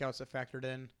 strikeouts that factored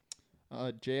in?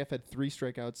 JF had 3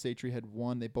 strikeouts. Satry had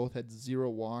 1. They both had 0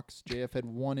 walks. JF had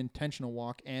 1 intentional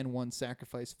walk and 1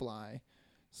 sacrifice fly.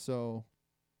 So...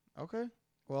 Okay.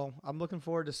 Well, I'm looking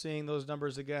forward to seeing those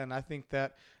numbers again. I think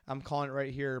that I'm calling it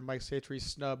right here, Mike Satry's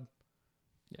snub.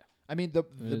 Yeah. I mean, the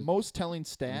most telling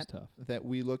stat that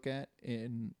we look at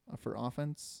for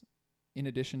offense, in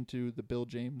addition to the Bill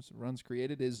James runs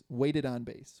created, is weighted on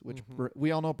base, which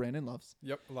we all know Brandon loves.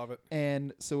 Yep, love it.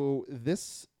 And so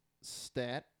this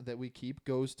stat that we keep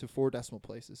goes to 4 decimal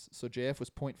places. So JF was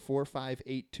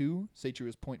 0.4582, Satry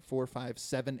was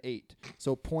 0.4578.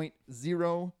 So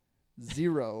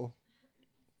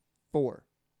 0.004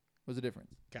 was the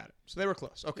difference. Got it. So they were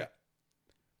close. Okay. Yeah.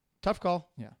 Tough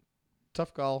call. Yeah.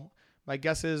 Tough call. My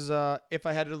guess is if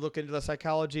I had to look into the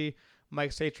psychology, Mike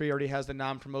Satry already has the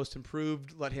nom for most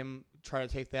improved. Let him try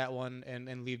to take that one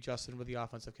and leave Justin with the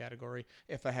offensive category,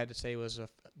 if I had to say it was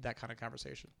that kind of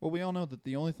conversation. Well, we all know that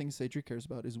the only thing Satry cares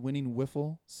about is winning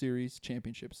Wiffle Series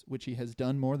championships, which he has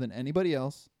done more than anybody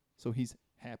else, so he's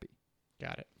happy.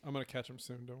 Got it. I'm going to catch him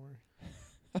soon, don't worry.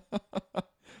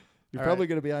 You're probably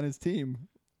going to be on his team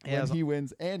when he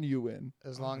wins and you win.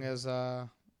 As long as you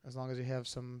have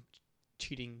some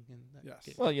cheating in that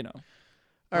game. Well, you know.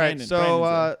 All right.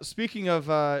 So speaking of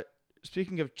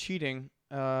cheating,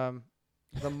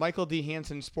 the Michael D.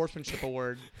 Hansen Sportsmanship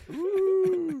Award.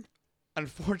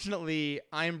 Unfortunately,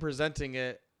 I'm presenting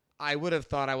it. I would have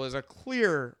thought I was a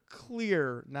clear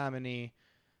nominee,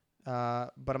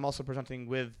 but I'm also presenting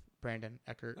with Brandon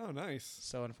Eckardt. Oh, nice.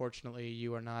 So unfortunately,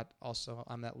 you are not also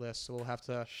on that list. So we'll have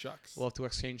to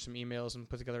exchange some emails and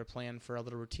put together a plan for a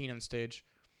little routine on stage.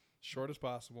 Short as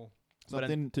possible.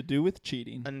 Something to do with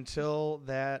cheating. Until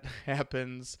that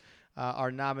happens,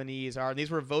 our nominees are.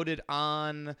 These were voted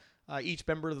on. Each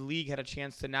member of the league had a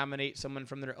chance to nominate someone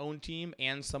from their own team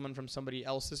and someone from somebody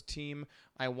else's team.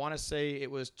 I want to say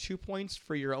it was 2 points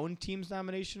for your own team's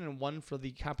nomination and 1 for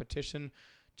the competition.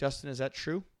 Justin, is that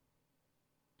true?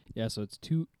 Yeah, so it's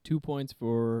two points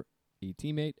for a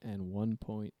teammate and 1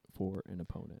 point for an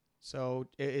opponent. So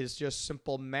it is just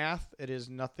simple math. It is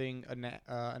nothing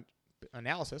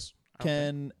analysis.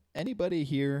 Can anybody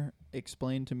here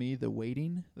explain to me the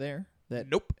weighting there that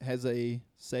has a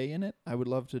say in it? I would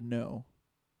love to know.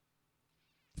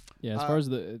 Yeah, as far as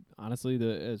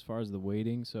as far as the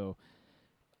weighting, so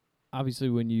obviously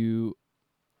when you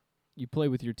play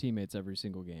with your teammates every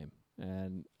single game,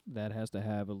 and that has to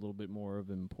have a little bit more of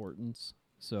importance.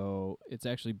 So it's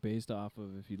actually based off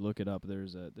of, if you look it up,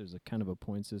 there's a kind of a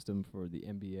point system for the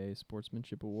NBA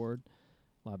Sportsmanship Award.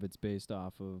 A lot of it's based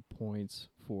off of points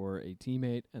for a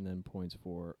teammate and then points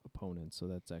for opponents. So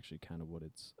that's actually kind of what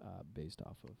it's based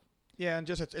off of. Yeah, and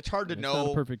just it's hard to know. It's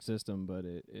not a perfect system, but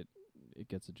it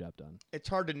gets the job done. It's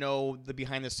hard to know the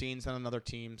behind the scenes on another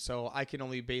team, so I can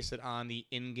only base it on the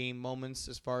in-game moments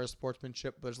as far as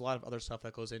sportsmanship. But there's a lot of other stuff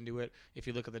that goes into it if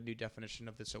you look at the new definition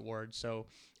of this award. So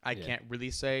I can't really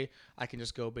say. I can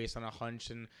just go based on a hunch,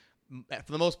 and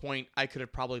for the most point, I could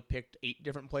have probably picked 8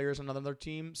 different players on another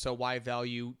team. So why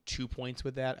value 2 points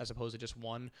with that as opposed to just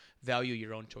 1? Value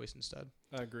your own choice instead.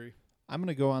 I agree. I'm going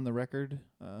to go on the record,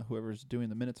 whoever's doing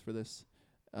the minutes for this,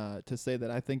 to say that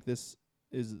I think this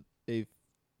is a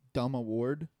dumb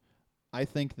award. I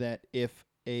think that if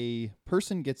a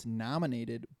person gets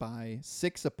nominated by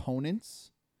 6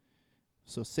 opponents,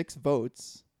 so 6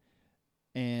 votes,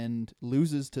 and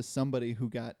loses to somebody who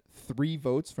got 3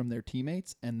 votes from their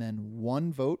teammates and then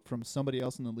 1 vote from somebody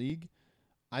else in the league,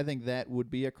 I think that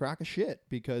would be a crock of shit.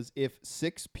 Because if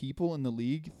 6 people in the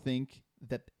league think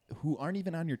that, who aren't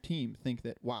even on your team, think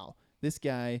that, wow, this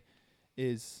guy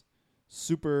is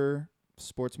super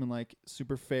sportsmanlike,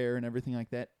 super fair and everything like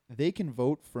that, they can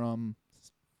vote from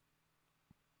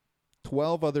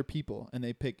 12 other people,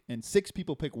 and 6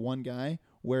 people pick 1 guy,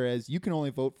 whereas you can only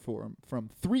vote for him from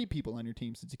 3 people on your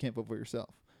team since you can't vote for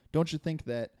yourself. Don't you think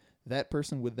that that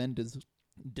person would then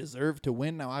deserve to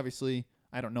win? Now, obviously,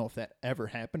 I don't know if that ever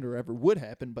happened or ever would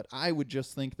happen, but I would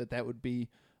just think that that would be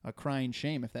a crying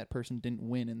shame if that person didn't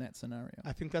win in that scenario.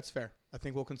 I think that's fair. I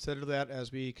think we'll consider that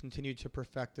as we continue to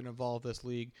perfect and evolve this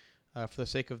league. For the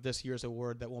sake of this year's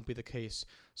award, that won't be the case.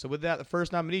 So with that, the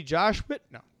first nominee, Josh Witt.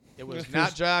 No, it was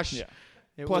not Josh. Yeah.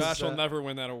 Plus, Josh will never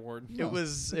win that award. It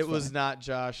was not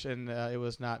Josh, and it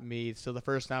was not me. So the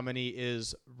first nominee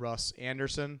is Russ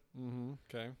Anderson. Mm-hmm.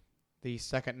 Okay. The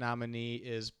second nominee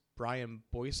is Brian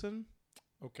Boyson.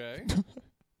 Okay.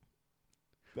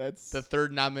 The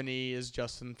third nominee is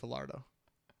Justin Filardo.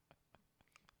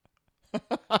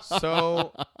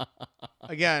 So,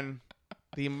 again,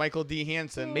 the Michael D.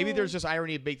 Hansen. Maybe there's just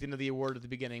irony baked into the award at the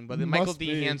beginning, but the Michael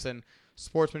D. Hansen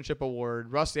Sportsmanship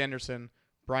Award, Russ Anderson,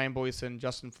 Brian Boyson,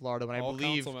 Justin Filardo, and I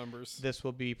believe this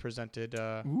will be presented.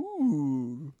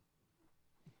 Ooh.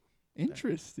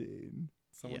 Interesting.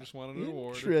 Someone just wanted an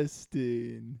award.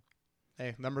 Interesting.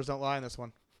 Hey, numbers don't lie in this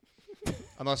one.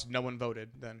 Unless no one voted,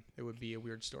 then it would be a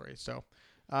weird story. So,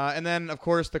 and then, of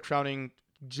course, the crowning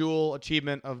jewel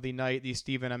achievement of the night, the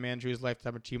Stephen M. Andrews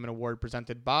Lifetime Achievement Award,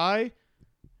 presented by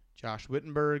Josh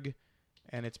Wittenberg,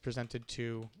 and it's presented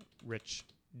to Rich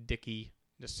Dickey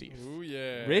Nassif. Ooh,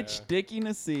 yeah. Rich Dickey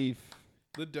Nassif.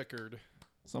 The Deckard.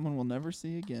 Someone we'll never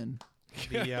see again.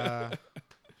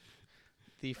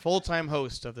 The full-time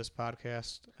host of this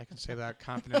podcast. I can say that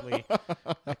confidently.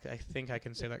 I think I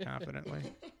can say that confidently.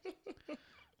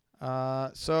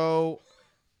 So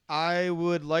I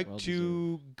would like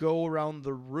to go around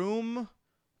the room.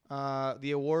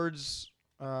 The awards,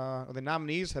 the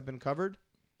nominees have been covered.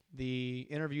 The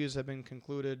interviews have been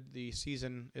concluded. The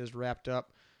season is wrapped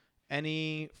up.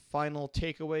 Any final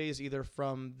takeaways either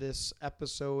from this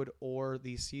episode or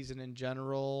the season in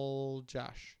general,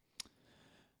 Josh?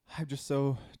 I'm just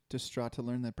so distraught to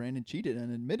learn that Brandon cheated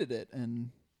and admitted it and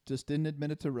just didn't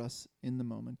admit it to Russ in the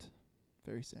moment.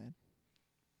 Very sad.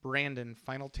 Brandon,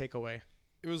 final takeaway.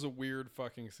 It was a weird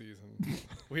fucking season.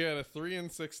 We had a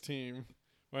 3-6 team,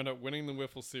 wound up winning the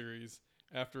Wiffle Series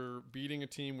after beating a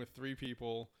team with 3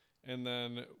 people, and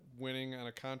then winning on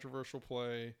a controversial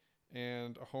play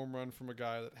and a home run from a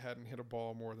guy that hadn't hit a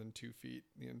ball more than 2 feet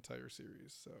the entire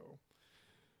series. So,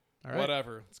 All right.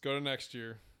 whatever. Let's go to next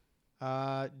year.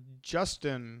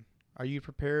 Justin, are you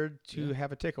prepared to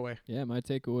have a takeaway? Yeah, my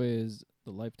takeaway is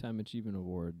the Lifetime Achievement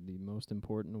Award, the most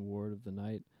important award of the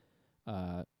night.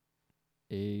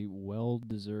 A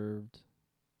well-deserved,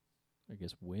 I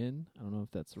guess, win. I don't know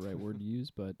if that's the right word to use,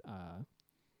 but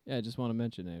yeah, I just want to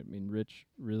mention it. I mean, Rich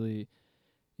really,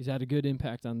 he's had a good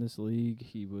impact on this league.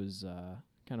 He was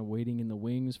kind of waiting in the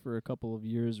wings for a couple of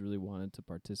years, really wanted to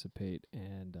participate,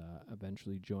 and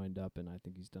eventually joined up, and I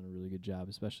think he's done a really good job,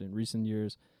 especially in recent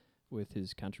years, with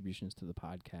his contributions to the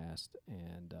podcast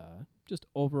and just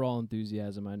overall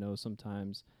enthusiasm. I know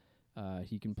sometimes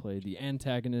he can play the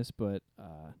antagonist, but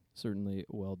certainly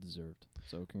well-deserved.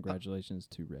 So congratulations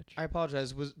to Rich. I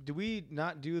apologize. Did we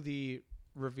not do the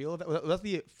reveal of that? Was that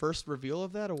the first reveal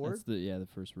of that award? That's the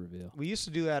first reveal. We used to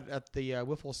do that at the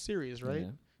Wiffle Series, right?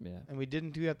 Yeah. And we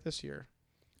didn't do that this year.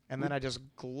 And then I just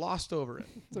glossed over it.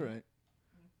 It's all right.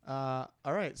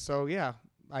 All right. So, yeah,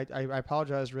 I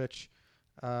apologize, Rich.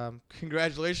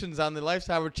 Congratulations on the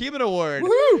Lifetime Achievement Award.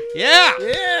 Woo! Yeah.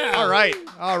 Yeah. All right.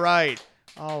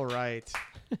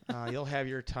 You'll have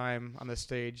your time on the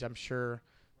stage, I'm sure.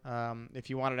 If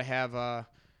you wanted to have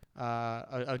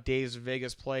a day's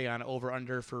Vegas play on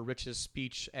over-under for Rich's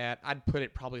speech I'd put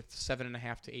it probably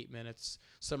 7.5 to 8 minutes,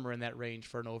 somewhere in that range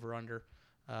for an over-under.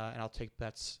 And I'll take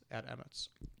bets at Emmett's.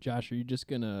 Josh, are you just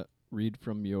going to read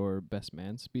from your best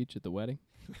man speech at the wedding?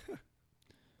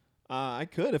 I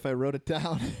could if I wrote it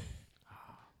down.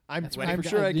 I'm wedding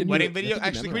sure I can. Wedding video.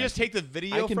 Actually, can we just take the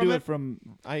video? I can from do it it from.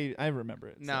 I remember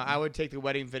it. No, so. I would take the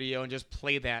wedding video and just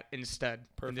play that instead,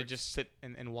 Perfect. and then just sit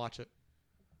and watch it.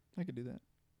 I could do that.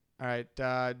 All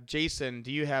right, Jason,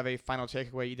 do you have a final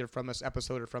takeaway either from this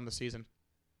episode or from the season?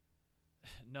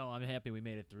 No, I'm happy we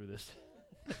made it through this.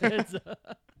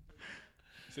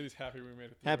 So he's happy we made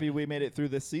it through. Happy we made it through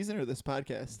this season or this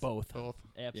podcast? Both.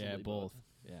 Yeah, Absolutely both.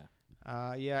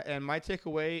 Yeah. Yeah, and my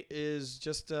takeaway is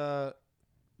just the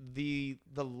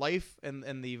life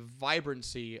and the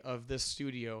vibrancy of this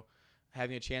studio,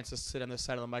 having a chance to sit on this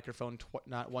side of the microphone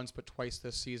not once but twice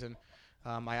this season.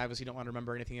 I obviously don't want to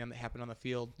remember anything that happened on the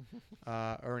field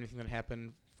or anything that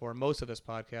happened for most of this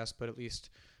podcast, but at least,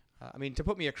 to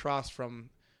put me across from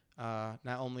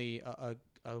not only a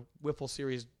Wiffle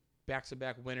Series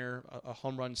back-to-back winner, a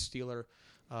home run stealer,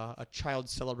 a child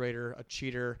celebrator, a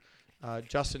cheater,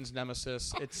 Justin's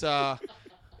nemesis.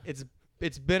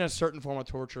 It's been a certain form of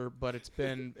torture, but it's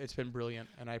been brilliant,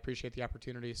 and I appreciate the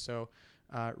opportunity. So,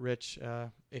 Rich,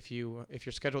 if your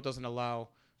schedule doesn't allow,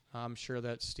 I'm sure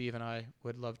that Steve and I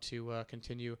would love to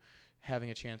continue having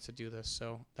a chance to do this.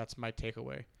 So that's my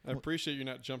takeaway. I appreciate you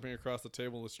not jumping across the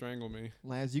table to strangle me.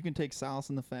 Lazz, you can take solace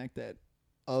in the fact that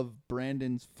of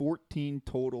Brandon's 14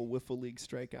 total Wiffle League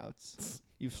strikeouts,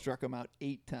 you've struck him out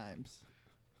 8 times.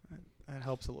 That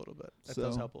helps a little bit. That So-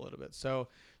 does help a little bit. So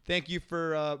thank you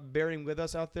for bearing with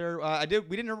us out there.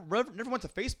 We never went to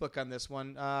Facebook on this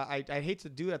one. I hate to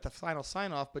do it at the final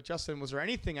sign off, but Justin, was there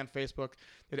anything on Facebook?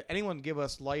 Did anyone give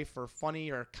us life or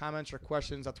funny or comments or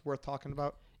questions that's worth talking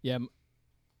about? Yeah,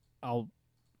 I'll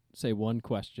say one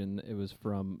question. It was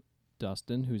from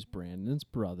Dustin, who's Brandon's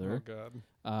brother. Oh,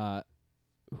 God.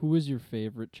 Who is your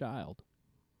favorite child?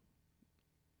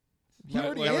 He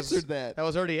already answered that. That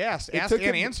was already asked. It Asked took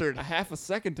and him answered. a half a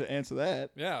second to answer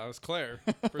that. Yeah, it was Claire,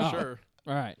 for Oh. sure.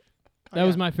 All right. That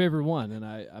was my favorite one, and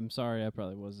I'm sorry I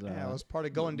probably was Yeah, it was part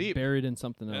of going deep. buried in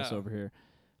something else Yeah. over here.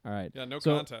 All right. Yeah, no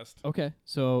So- contest. Okay,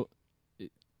 so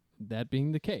that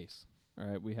being the case, all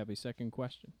right, we have a second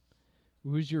question.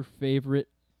 Who's your favorite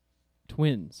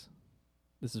twins?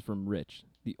 This is from Rich.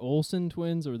 The Olsen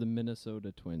twins or the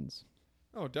Minnesota twins?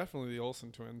 Oh, definitely the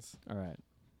Olsen twins. All right.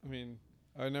 I mean,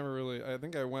 I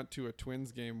think I went to a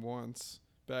Twins game once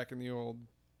back in the old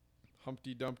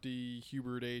Humpty Dumpty,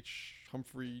 Hubert H.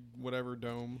 Humphrey, whatever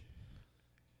dome.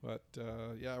 But,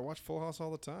 yeah, I watch Full House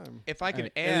all the time. If I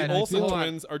could And add, the Olsen feel-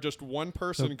 twins are just one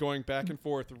person going back and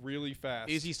forth really fast.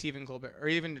 Easy Stephen Colbert or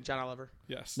even John Oliver.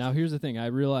 Yes. Now here's the thing. I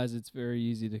realize it's very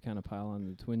easy to kind of pile on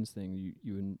the twins thing.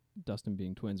 You and Dustin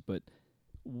being twins, but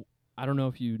I don't know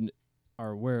if you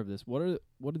are aware of this. What are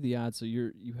the odds? So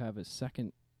you have a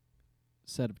second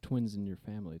set of twins in your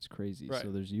family. It's crazy. Right.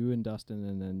 So there's you and Dustin,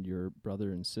 and then your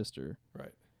brother and sister.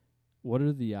 Right. What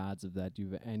are the odds of that? Do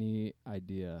you have any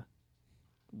idea,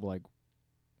 like,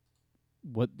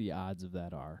 what the odds of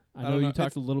that are? I know don't you know.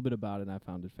 talked a little bit about it, and I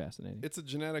found it fascinating. It's a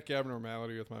genetic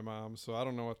abnormality with my mom, so I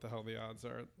don't know what the hell the odds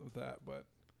are of that, but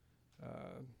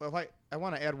Well, if I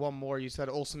want to add one more. You said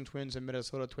Olsen twins and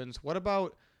Minnesota twins. What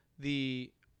about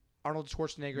the Arnold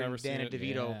Schwarzenegger Never and seen Danny it.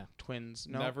 DeVito Yeah. twins.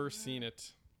 No. Never seen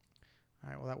it. All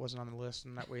right. Well, that wasn't on the list,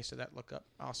 and that wasted that lookup.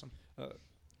 Awesome.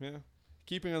 Yeah.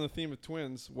 Keeping on the theme of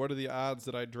twins, what are the odds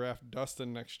that I draft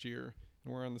Dustin next year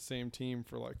and we're on the same team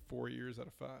for like 4 years out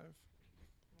of 5?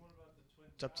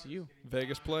 It's up to you.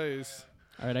 Vegas plays.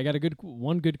 All right, I got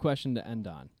one good question to end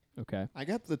on. Okay. I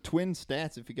got the twin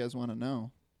stats if you guys want to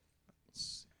know.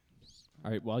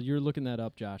 All right, while you're looking that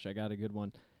up, Josh, I got a good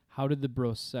one. How did the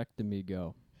brosectomy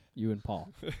go? You and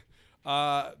Paul.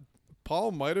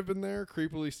 Paul might have been there,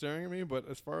 creepily staring at me, but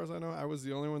as far as I know, I was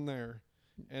the only one there.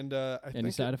 And I think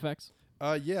Any side effects?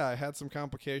 Yeah, I had some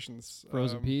complications.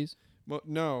 Frozen peas?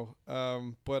 No,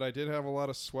 but I did have a lot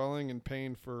of swelling and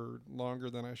pain for longer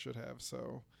than I should have.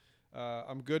 So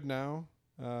I'm good now.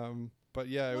 But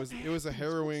yeah, it was a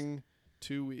harrowing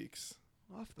 2 weeks.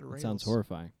 Off the That rails. sounds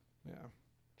horrifying. Yeah.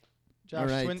 Josh, All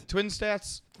right. twin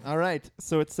stats. All right.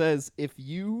 So it says if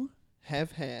you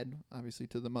have had, obviously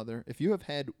to the mother, if you have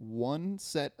had one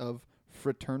set of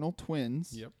fraternal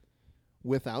twins Yep.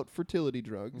 without fertility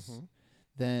drugs,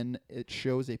 then it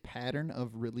shows a pattern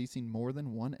of releasing more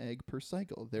than one egg per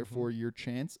cycle. Therefore, your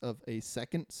chance of a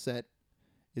second set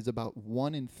is about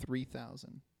 1 in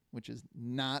 3,000, which is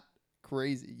not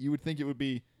crazy. You would think it would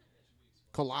be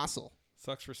colossal.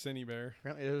 Sucks for Cinny Bear.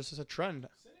 Apparently, there's just a trend.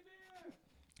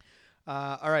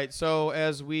 All right. So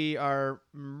as we are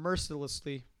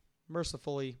mercifully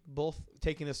both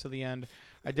taking this to the end,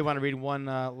 I did want to read one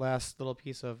last little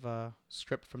piece of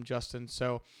script from Justin.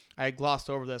 So I glossed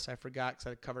over this. I forgot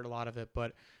because I covered a lot of it.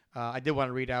 But I did want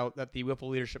to read out that the Wiffle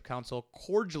Leadership Council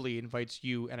cordially invites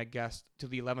you and a guest to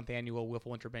the 11th Annual Wiffle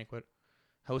Winter Banquet,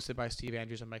 hosted by Steve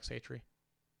Andrews and Mike Satry.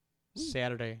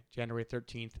 Saturday, January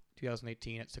 13th,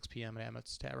 2018 at 6 p.m. at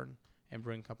Emmett's Tavern and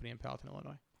Brewing Company in Palatine,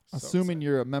 Illinois. Assuming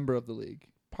you're a member of the league.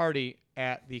 Party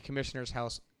at the Commissioner's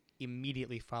House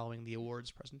immediately following the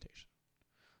awards presentation.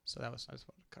 So I just wanted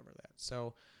to cover that.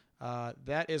 So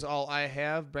that is all I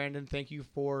have. Brandon, thank you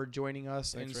for joining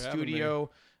us Thanks in for having studio.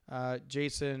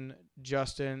 Jason,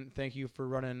 Justin, thank you for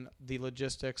running the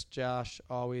logistics. Josh,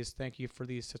 always thank you for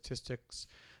the statistics,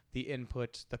 the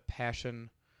input, the passion,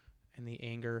 and the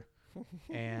anger.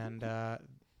 And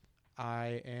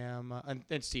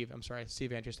and Steve,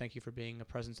 Steve Andrews, thank you for being a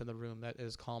presence in the room that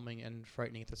is calming and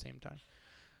frightening at the same time.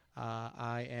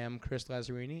 I am Chris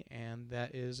Lazzarini, and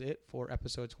that is it for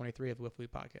episode 23 of the Wiffle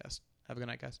Podcast. Have a good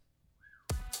night, guys.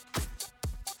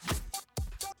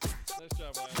 Nice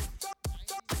job, Ryan.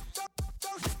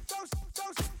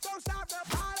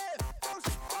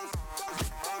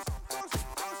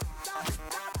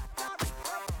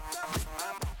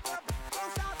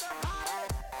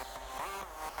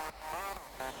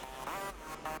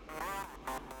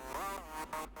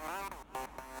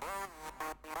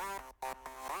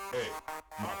 Hey,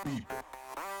 my people.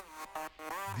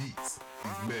 This is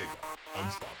Mega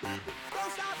Unstoppable.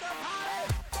 Don't stop the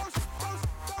party!